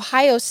so the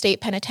Ohio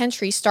State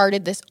Penitentiary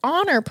started this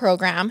honor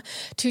program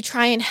to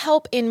try and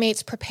help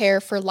inmates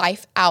prepare for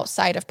life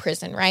outside of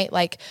prison, right?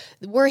 Like,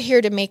 we're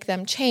here to make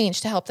them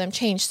change, to help them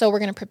change. So we're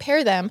going to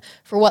prepare them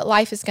for what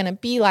life is going to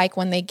be like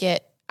when they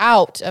get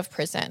out of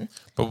prison.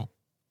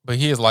 But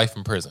he has life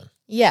in prison.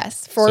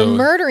 Yes, for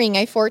murdering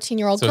a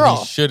 14-year-old girl.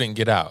 So he shouldn't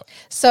get out.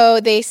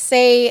 So they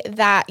say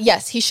that,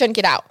 yes, he shouldn't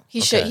get out.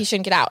 He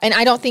shouldn't get out. And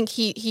I don't think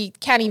he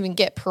can't even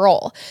get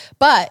parole,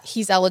 but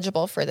he's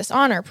eligible for this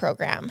honor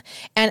program.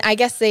 And I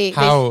guess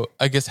how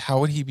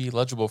would he be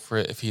eligible for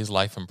it if he has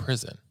life in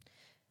prison?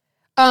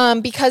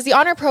 Because the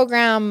honor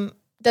program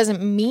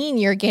doesn't mean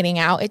you're getting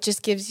out. It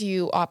just gives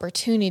you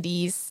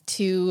opportunities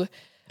to,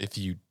 if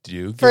you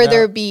do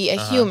further be a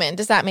human.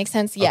 Does that make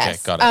sense?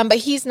 Yes. Okay, got it. But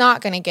he's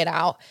not going to get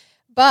out.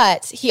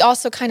 But he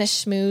also kind of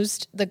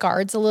schmoozed the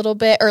guards a little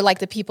bit, or like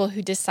the people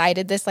who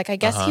decided this. Like, I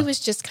guess he was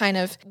just kind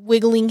of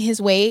wiggling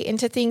his way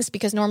into things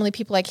because normally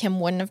people like him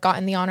wouldn't have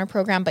gotten the honor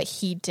program, but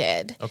he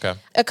did. Okay.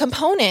 A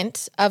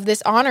component of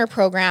this honor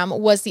program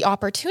was the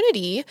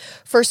opportunity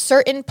for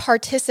certain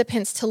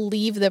participants to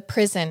leave the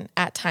prison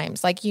at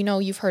times. Like,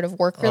 you've heard of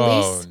work release.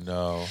 Oh,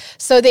 no.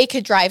 So they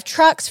could drive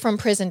trucks from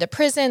prison to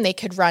prison. They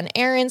could run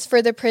errands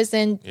for the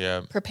prison,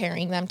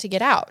 preparing them to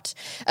get out.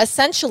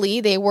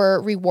 Essentially, they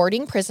were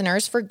rewarding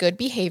prisoners for good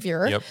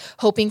behavior,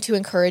 hoping to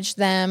encourage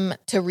them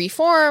to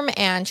reform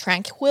and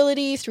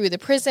tranquility through the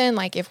prison.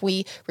 Like, if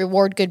we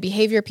reward good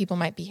behavior, people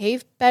might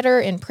behave better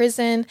in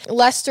prison.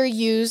 Lester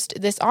used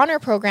this honor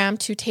program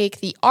to take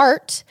the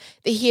art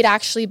that he had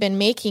actually been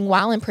making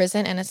while in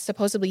prison, and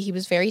supposedly he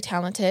was very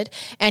talented,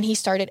 and he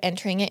started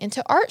entering it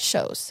into art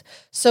shows.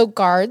 So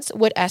guards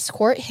would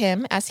escort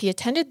him as he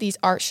attended these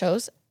art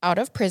shows out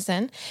of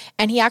prison,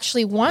 and he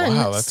actually won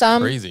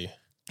crazy.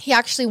 He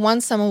actually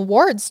won some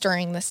awards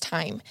during this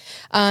time.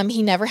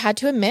 He never had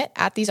to admit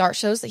at these art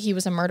shows that he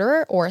was a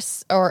murderer or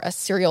a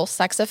serial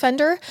sex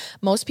offender.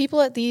 Most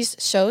people at these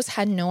shows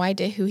had no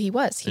idea who he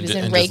was. He was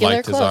in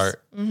regular clothes.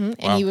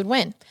 And he would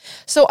win.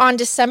 So on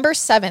December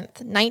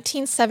 7th,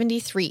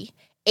 1973,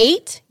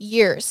 8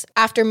 years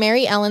after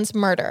Mary Ellen's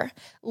murder,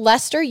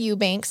 Lester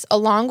Eubanks,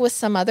 along with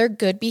some other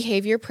good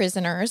behavior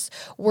prisoners,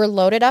 were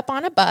loaded up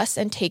on a bus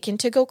and taken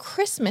to go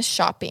Christmas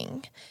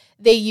shopping.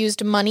 They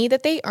used money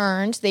that they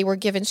earned. They were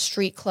given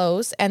street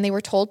clothes, and they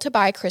were told to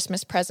buy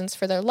Christmas presents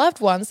for their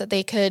loved ones that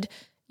they could,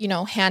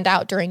 hand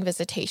out during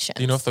visitations.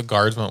 Do you know if the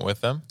guards went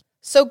with them?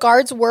 So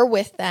guards were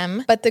with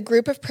them, but the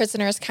group of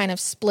prisoners kind of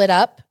split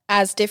up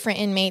as different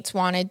inmates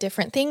wanted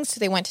different things. So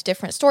they went to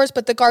different stores,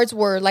 but the guards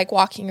were like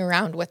walking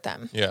around with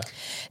them. Yeah.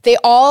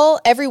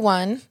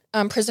 Everyone,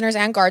 prisoners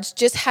and guards,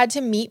 just had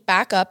to meet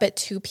back up at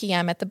 2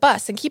 p.m. at the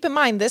bus. And keep in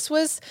mind, this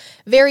was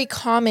very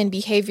common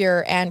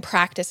behavior and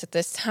practice at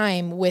this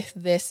time with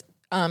this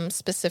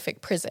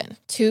specific prison.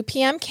 2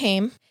 p.m.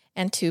 came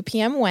and 2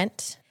 p.m.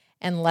 went,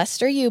 and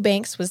Lester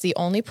Eubanks was the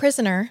only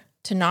prisoner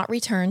to not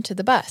return to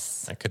the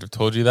bus. I could have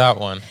told you that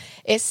one.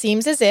 It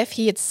seems as if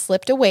he had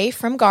slipped away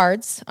from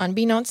guards,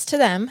 unbeknownst to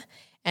them,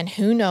 and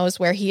who knows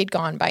where he had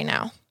gone by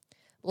now.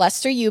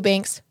 Lester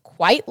Eubanks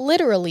quite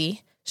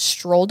literally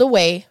strolled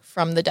away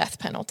from the death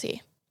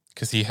penalty.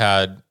 Because he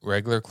had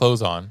regular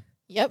clothes on.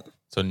 Yep.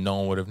 So no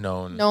one would have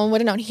known. No one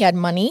would have known. He had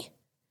money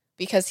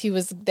because he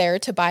was there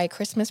to buy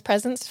Christmas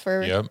presents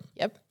for...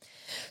 Yep.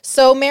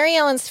 So Mary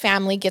Ellen's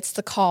family gets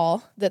the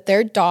call that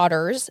their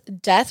daughter's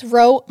death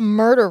row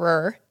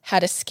murderer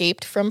had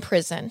escaped from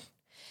prison.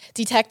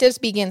 Detectives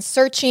begin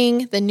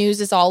searching, the news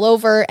is all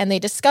over, and they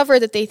discover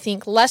that they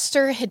think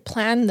Lester had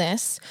planned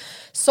this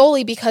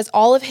solely because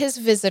all of his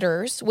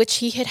visitors, which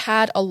he had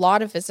had a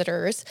lot of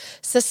visitors,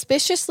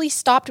 suspiciously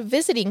stopped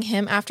visiting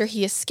him after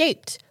he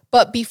escaped,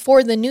 but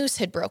before the news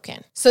had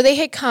broken. So they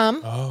had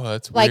come,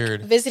 that's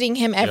weird, visiting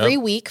him every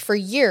week for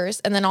years,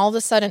 and then all of a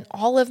sudden,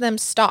 all of them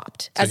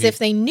stopped, as if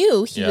they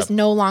knew he was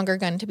no longer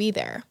going to be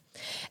there.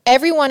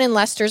 Everyone in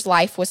Lester's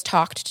life was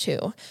talked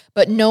to,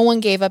 but no one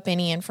gave up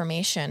any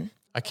information.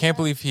 I can't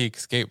believe he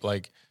escaped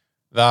like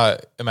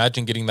that.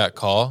 Imagine getting that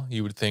call.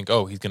 You would think,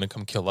 oh, he's going to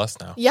come kill us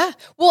now. Yeah.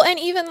 Well, and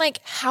even like,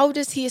 how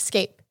does he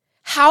escape?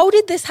 How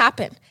did this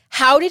happen?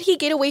 How did he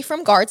get away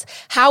from guards?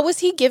 How was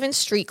he given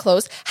street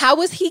clothes? How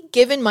was he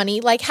given money?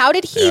 Like, how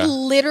did he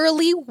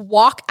literally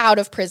walk out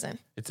of prison?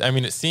 It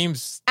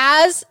seems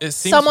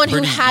someone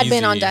who had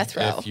been on death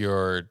row. If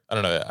you're, I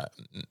don't know,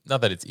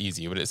 not that it's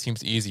easy, but it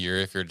seems easier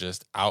if you're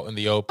just out in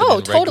the open in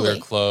regular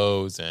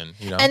clothes and,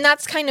 you know. And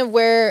that's kind of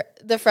where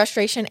the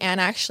frustration and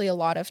actually a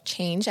lot of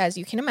change, as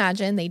you can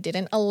imagine, they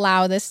didn't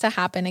allow this to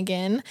happen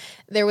again.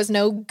 There was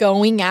no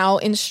going out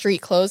in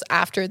street clothes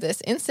after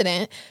this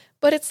incident,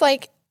 but it's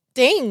like,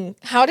 dang,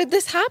 how did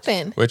this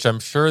happen? Which I'm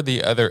sure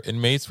the other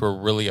inmates were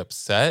really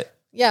upset.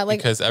 Yeah, like,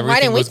 because why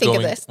didn't we think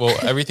of this? Well,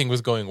 everything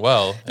was going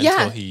well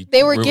until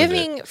they were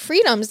giving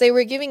freedoms. They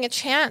were giving a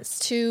chance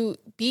to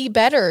be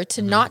better,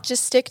 to not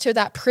just stick to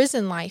that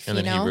prison life, and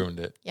then he ruined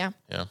it. Yeah.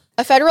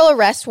 A federal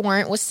arrest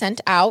warrant was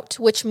sent out,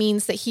 which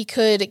means that he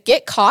could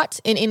get caught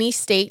in any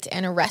state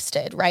and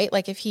arrested, right?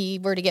 Like if he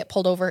were to get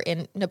pulled over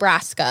in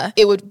Nebraska,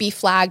 it would be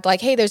flagged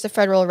like, hey, there's a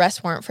federal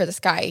arrest warrant for this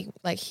guy.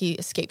 Like he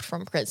escaped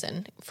from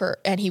prison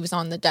and he was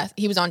on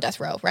death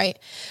row, right?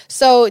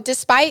 So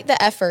despite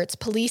the efforts,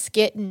 police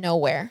get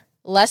nowhere.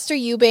 Lester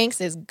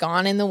Eubanks is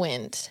gone in the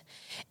wind.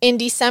 In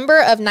December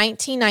of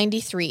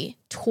 1993,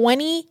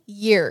 20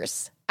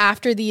 years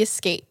after the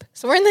escape.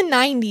 So we're in the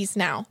 90s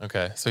now.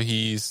 Okay. So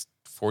he's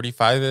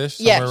 45-ish,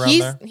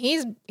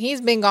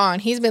 he's been gone.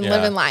 He's been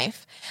living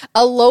life.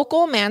 A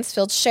local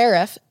Mansfield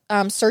sheriff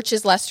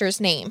searches Lester's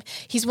name.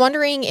 He's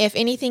wondering if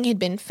anything had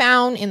been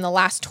found in the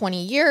last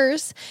 20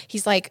 years.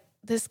 He's like,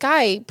 this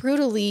guy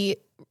brutally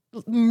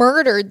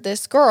murdered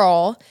this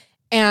girl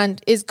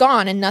and is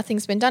gone and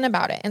nothing's been done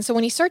about it. And so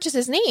when he searches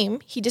his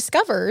name, he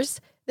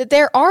discovers that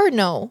there are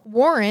no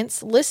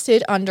warrants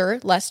listed under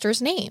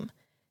Lester's name.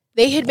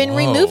 They had been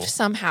removed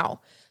somehow.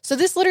 So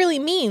this literally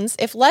means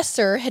if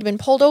Lester had been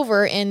pulled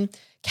over in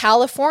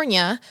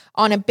California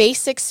on a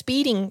basic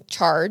speeding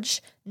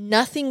charge,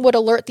 nothing would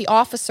alert the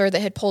officer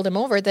that had pulled him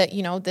over that,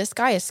 you know, this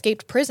guy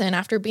escaped prison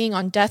after being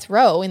on death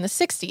row in the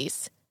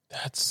 60s.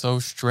 That's so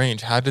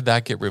strange. How did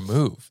that get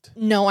removed?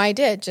 No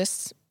idea.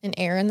 Just an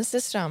error in the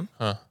system.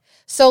 Huh.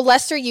 So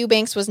Lester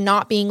Eubanks was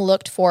not being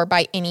looked for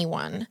by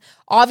anyone.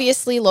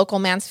 Obviously, local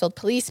Mansfield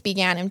police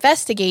began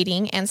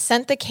investigating and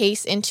sent the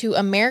case into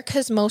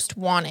America's Most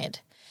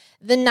Wanted.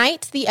 The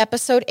night the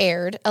episode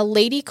aired, a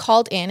lady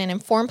called in and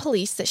informed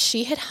police that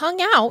she had hung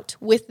out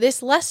with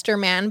this Lester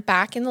man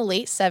back in the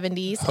late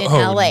 70s in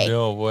LA.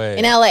 No way.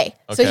 In LA. Okay.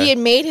 So he had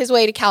made his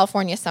way to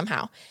California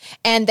somehow.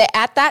 And that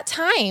at that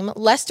time,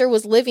 Lester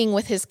was living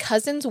with his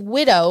cousin's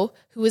widow,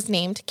 who was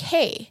named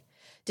Kay.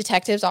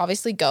 Detectives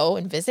obviously go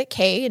and visit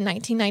Kay in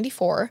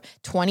 1994,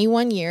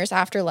 21 years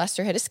after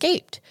Lester had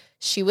escaped.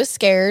 She was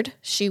scared.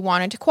 She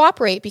wanted to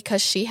cooperate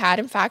because she had,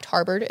 in fact,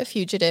 harbored a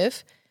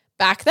fugitive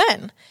back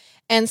then.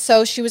 And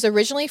so she was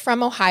originally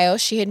from Ohio.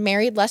 She had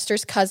married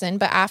Lester's cousin,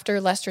 but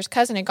after Lester's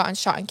cousin had gotten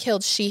shot and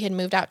killed, she had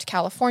moved out to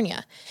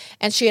California.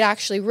 And she had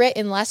actually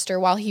written Lester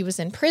while he was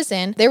in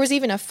prison. There was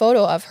even a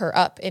photo of her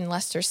up in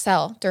Lester's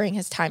cell during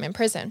his time in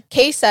prison.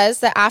 Kay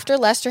says that after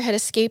Lester had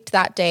escaped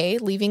that day,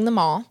 leaving the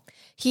mall,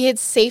 he had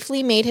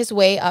safely made his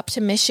way up to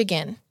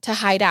Michigan to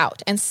hide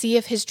out and see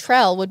if his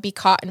trail would be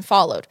caught and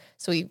followed.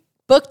 So he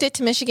booked it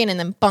to Michigan and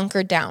then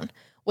bunkered down,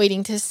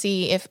 waiting to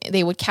see if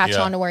they would catch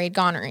on to where he'd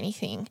gone or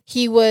anything.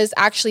 He was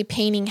actually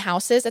painting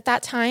houses at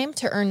that time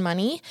to earn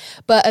money,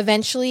 but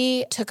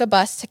eventually took a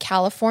bus to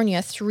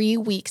California 3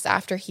 weeks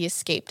after he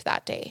escaped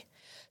that day.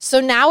 So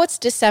now it's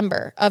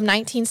December of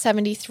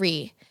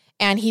 1973,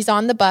 and he's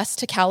on the bus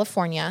to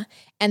California,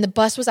 and the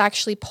bus was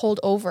actually pulled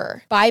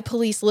over by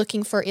police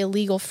looking for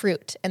illegal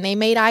fruit, and they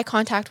made eye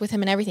contact with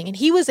him and everything. And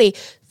he was a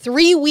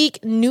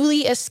 3-week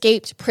newly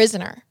escaped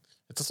prisoner.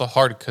 It's also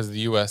hard because the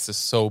U.S. is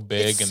so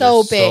big there's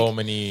so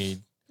many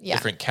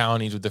different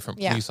counties with different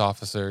police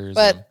officers.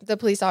 But the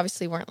police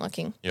obviously weren't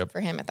looking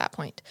for him at that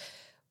point.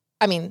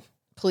 I mean,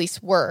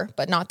 police were,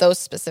 but not those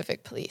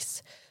specific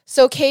police.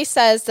 So Kay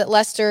says that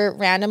Lester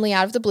randomly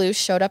out of the blue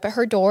showed up at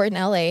her door in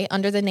LA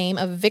under the name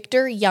of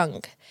Victor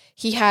Young.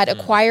 He had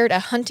acquired a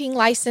hunting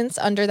license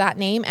under that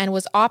name and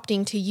was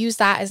opting to use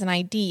that as an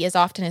ID as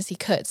often as he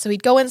could. So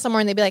he'd go in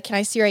somewhere and they'd be like, can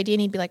I see your ID?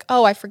 And he'd be like,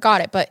 oh, I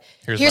forgot it, but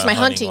here's my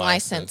hunting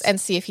license, and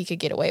see if he could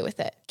get away with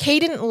it. Kay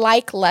didn't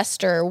like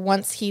Lester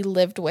once he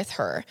lived with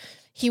her.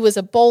 He was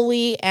a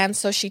bully, and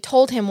so she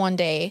told him one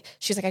day,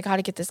 she's like, I got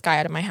to get this guy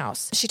out of my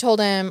house. She told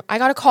him, I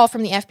got a call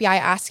from the FBI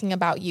asking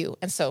about you.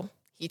 And so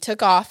he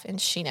took off,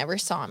 and she never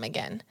saw him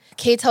again.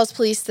 Kay tells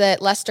police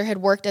that Lester had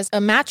worked as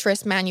a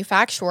mattress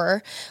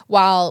manufacturer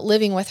while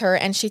living with her,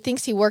 and she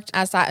thinks he worked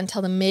as that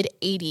until the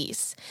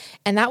mid-'80s.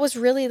 And that was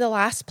really the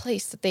last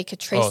place that they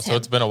could trace him. Oh, so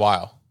it's been a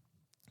while.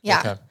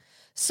 Yeah. Okay.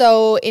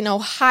 So in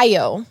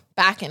Ohio,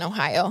 back in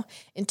Ohio,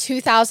 in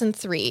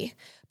 2003,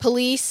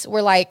 police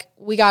were like,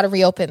 we got to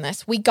reopen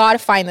this. We got to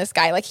find this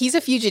guy. Like, he's a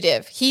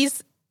fugitive.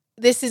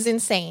 This is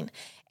insane.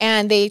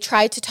 And they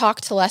tried to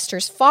talk to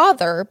Lester's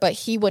father, but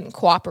he wouldn't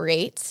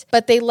cooperate.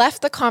 But they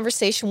left the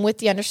conversation with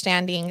the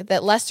understanding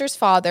that Lester's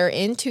father,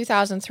 in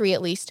 2003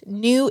 at least,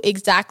 knew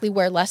exactly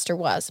where Lester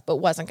was, but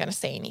wasn't going to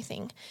say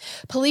anything.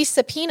 Police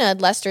subpoenaed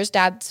Lester's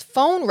dad's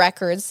phone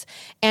records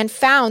and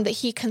found that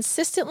he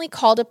consistently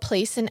called a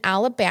place in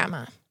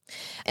Alabama.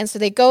 And so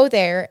they go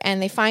there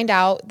and they find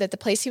out that the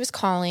place he was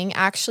calling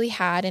actually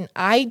had an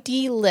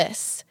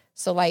ID-less,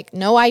 so like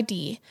no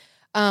ID,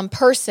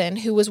 person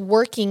who was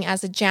working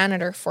as a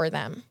janitor for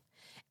them.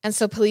 And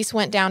so police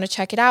went down to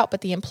check it out,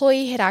 but the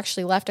employee had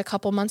actually left a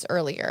couple months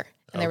earlier,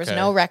 and there was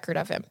no record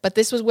of him. But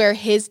this was where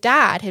his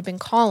dad had been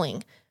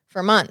calling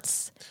for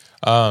months.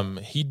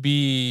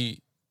 This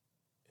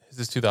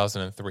is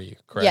 2003,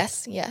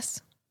 correct?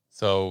 Yes.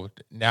 So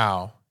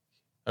now,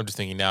 I'm just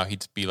thinking now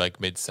he'd be like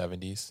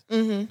mid-70s.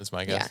 Mm-hmm. That's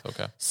my guess. Yeah.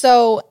 Okay.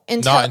 So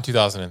not in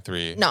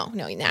 2003. No,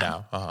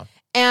 now. Uh-huh.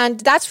 And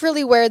that's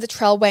really where the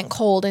trail went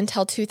cold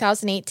until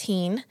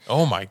 2018.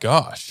 Oh my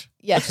gosh.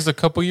 Yes. This was a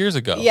couple years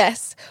ago.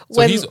 Yes.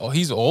 So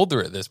he's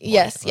older at this point.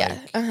 Yes,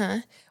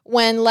 yeah.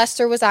 When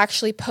Lester was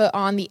actually put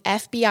on the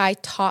FBI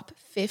top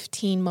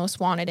 15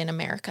 most wanted in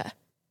America.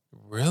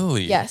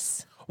 Really?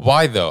 Yes.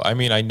 Why though? I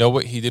mean, I know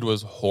what he did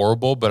was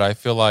horrible, but I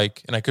feel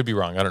like, and I could be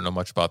wrong, I don't know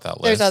much about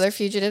that list. There's other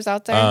fugitives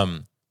out there.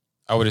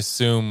 I would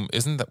assume,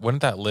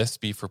 wouldn't that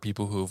list be for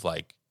people who've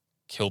like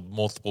killed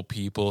multiple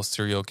people,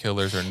 serial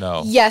killers, or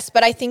no? Yes,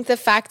 but I think the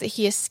fact that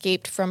he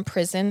escaped from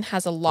prison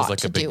has a lot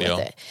to do with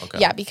it. Okay.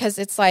 Yeah, because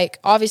it's like,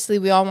 obviously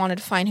we all wanted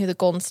to find who the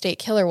Golden State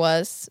Killer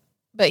was,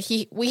 but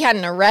we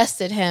hadn't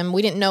arrested him.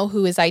 We didn't know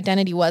who his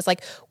identity was.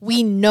 Like,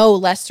 we know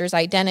Lester's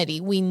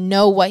identity. We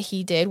know what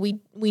he did. We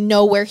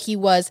know where he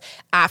was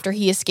after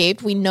he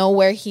escaped. We know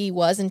where he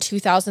was in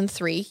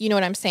 2003. You know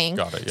what I'm saying?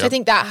 Got it, yep. So I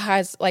think that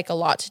has like a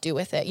lot to do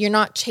with it. You're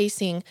not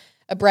chasing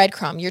a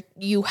breadcrumb.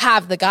 You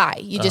have the guy.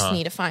 You just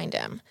need to find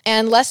him.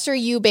 And Lester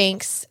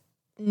Eubanks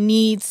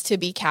needs to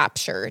be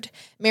captured.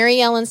 Mary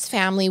Ellen's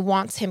family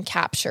wants him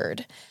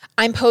captured.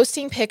 I'm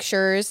posting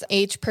pictures,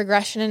 age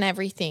progression and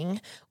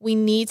everything. We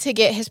need to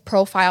get his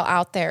profile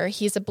out there.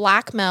 He's a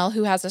black male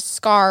who has a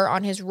scar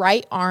on his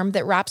right arm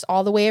that wraps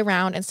all the way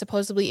around, and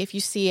supposedly if you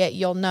see it,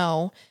 you'll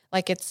know.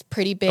 Like, it's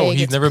pretty big. Oh,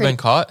 he's never been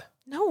caught?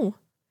 No.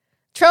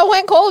 Trail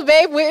went cold,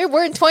 babe.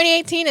 We're in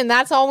 2018 and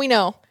that's all we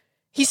know.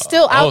 He's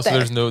still out there.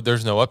 Oh, so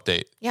there's no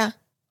update. Yeah.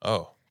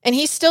 Oh. And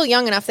he's still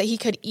young enough that he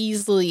could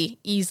easily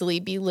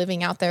be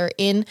living out there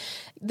in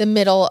the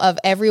middle of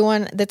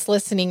everyone that's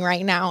listening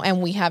right now,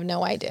 and we have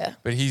no idea.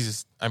 But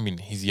he's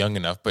young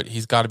enough, but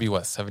he's got to be,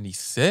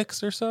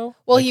 76 or so?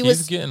 Well, like,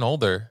 he's getting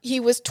older. He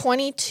was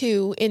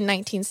 22 in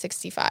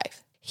 1965.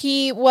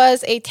 He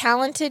was a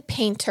talented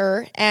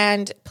painter,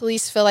 and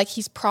police feel like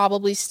he's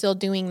probably still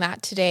doing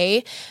that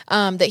today,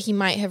 that he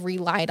might have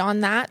relied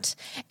on that.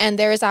 And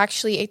there is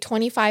actually a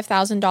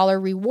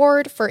 $25,000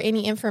 reward for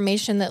any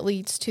information that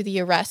leads to the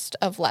arrest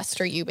of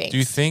Lester Eubanks. Do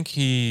you think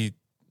he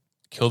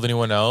killed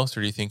anyone else, or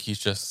do you think he's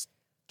just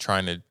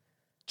trying to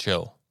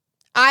chill?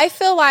 I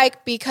feel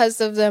like because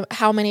of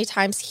how many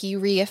times he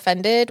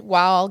reoffended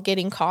while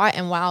getting caught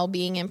and while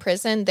being in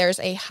prison, there's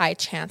a high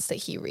chance that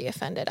he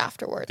reoffended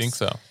afterwards. Think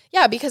so?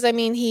 Yeah, because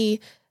he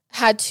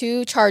had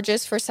 2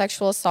 charges for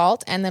sexual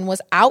assault and then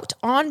was out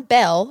on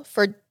bail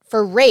for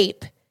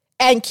rape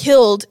and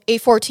killed a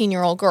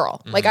 14-year-old girl.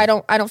 Mm-hmm. Like, I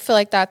don't feel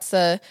like that's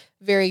a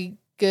very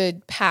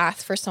good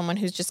path for someone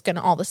who's just going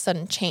to all of a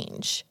sudden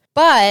change.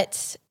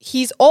 But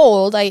he's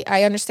old. I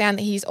understand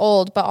that he's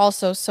old, but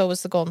also so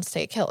was the Golden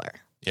State Killer.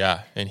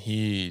 Yeah, and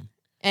he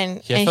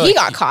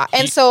got caught.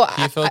 And so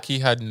I feel like he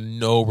had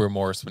no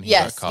remorse when he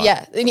got caught.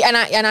 Yeah.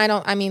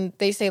 And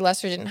they say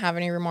Lester didn't have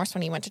any remorse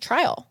when he went to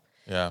trial.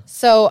 Yeah.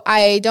 So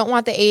I don't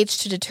want the age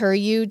to deter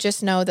you.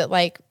 Just know that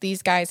like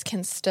these guys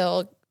can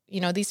still,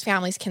 these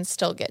families can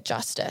still get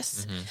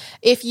justice. Mm-hmm.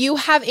 If you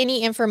have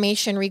any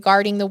information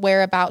regarding the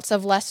whereabouts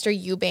of Lester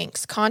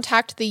Eubanks,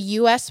 contact the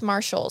U.S.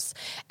 Marshals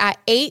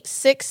at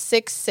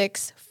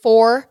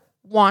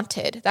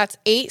 8666-4-WANTED. That's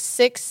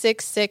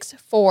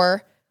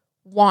 8666-4-WANTED,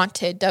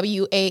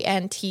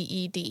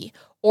 WANTED,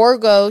 or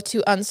go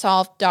to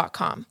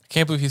unsolved.com.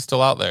 Can't believe he's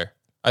still out there.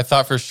 I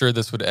thought for sure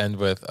this would end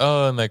with,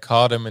 and they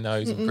caught him and now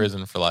he's in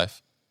prison for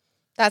life.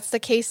 That's the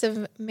case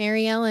of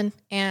Mary Ellen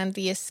and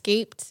the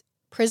escaped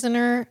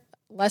prisoner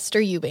Lester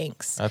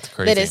Eubanks. That's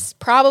crazy. That is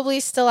probably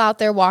still out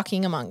there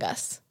walking among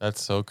us.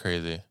 That's so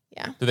crazy.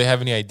 Yeah. Do they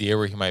have any idea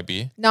where he might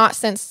be? Not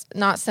since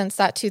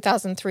that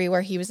 2003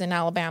 where he was in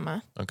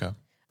Alabama. Okay.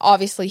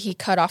 Obviously, he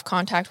cut off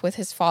contact with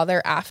his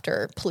father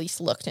after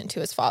police looked into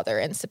his father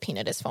and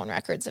subpoenaed his phone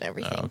records and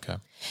everything. Oh, okay.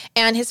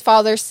 And his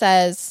father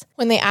says,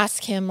 when they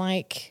ask him,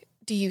 like,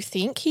 do you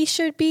think he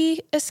should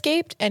be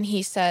escaped? And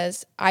he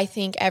says, I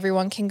think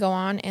everyone can go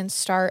on and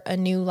start a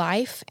new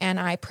life, and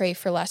I pray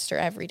for Lester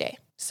every day.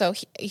 So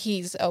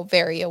he's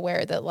very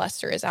aware that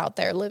Lester is out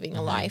there living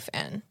a life,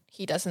 and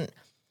he doesn't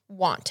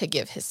want to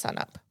give his son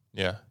up.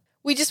 Yeah.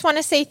 We just want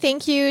to say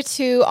thank you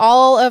to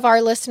all of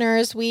our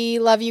listeners. We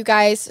love you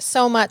guys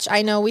so much.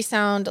 I know we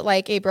sound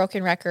like a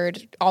broken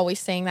record,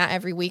 always saying that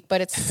every week, but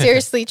it's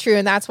seriously true,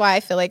 and that's why I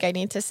feel like I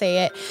need to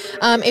say it.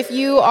 If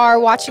you are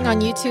watching on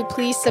YouTube,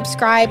 please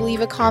subscribe, leave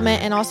a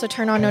comment, and also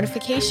turn on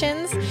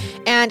notifications.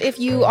 And if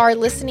you are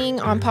listening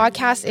on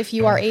podcasts, if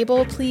you are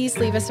able, please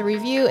leave us a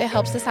review. It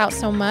helps us out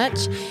so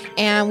much.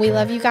 And we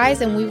love you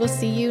guys, and we will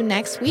see you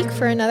next week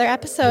for another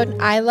episode.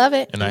 I love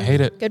it. And I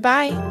hate it.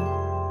 Goodbye.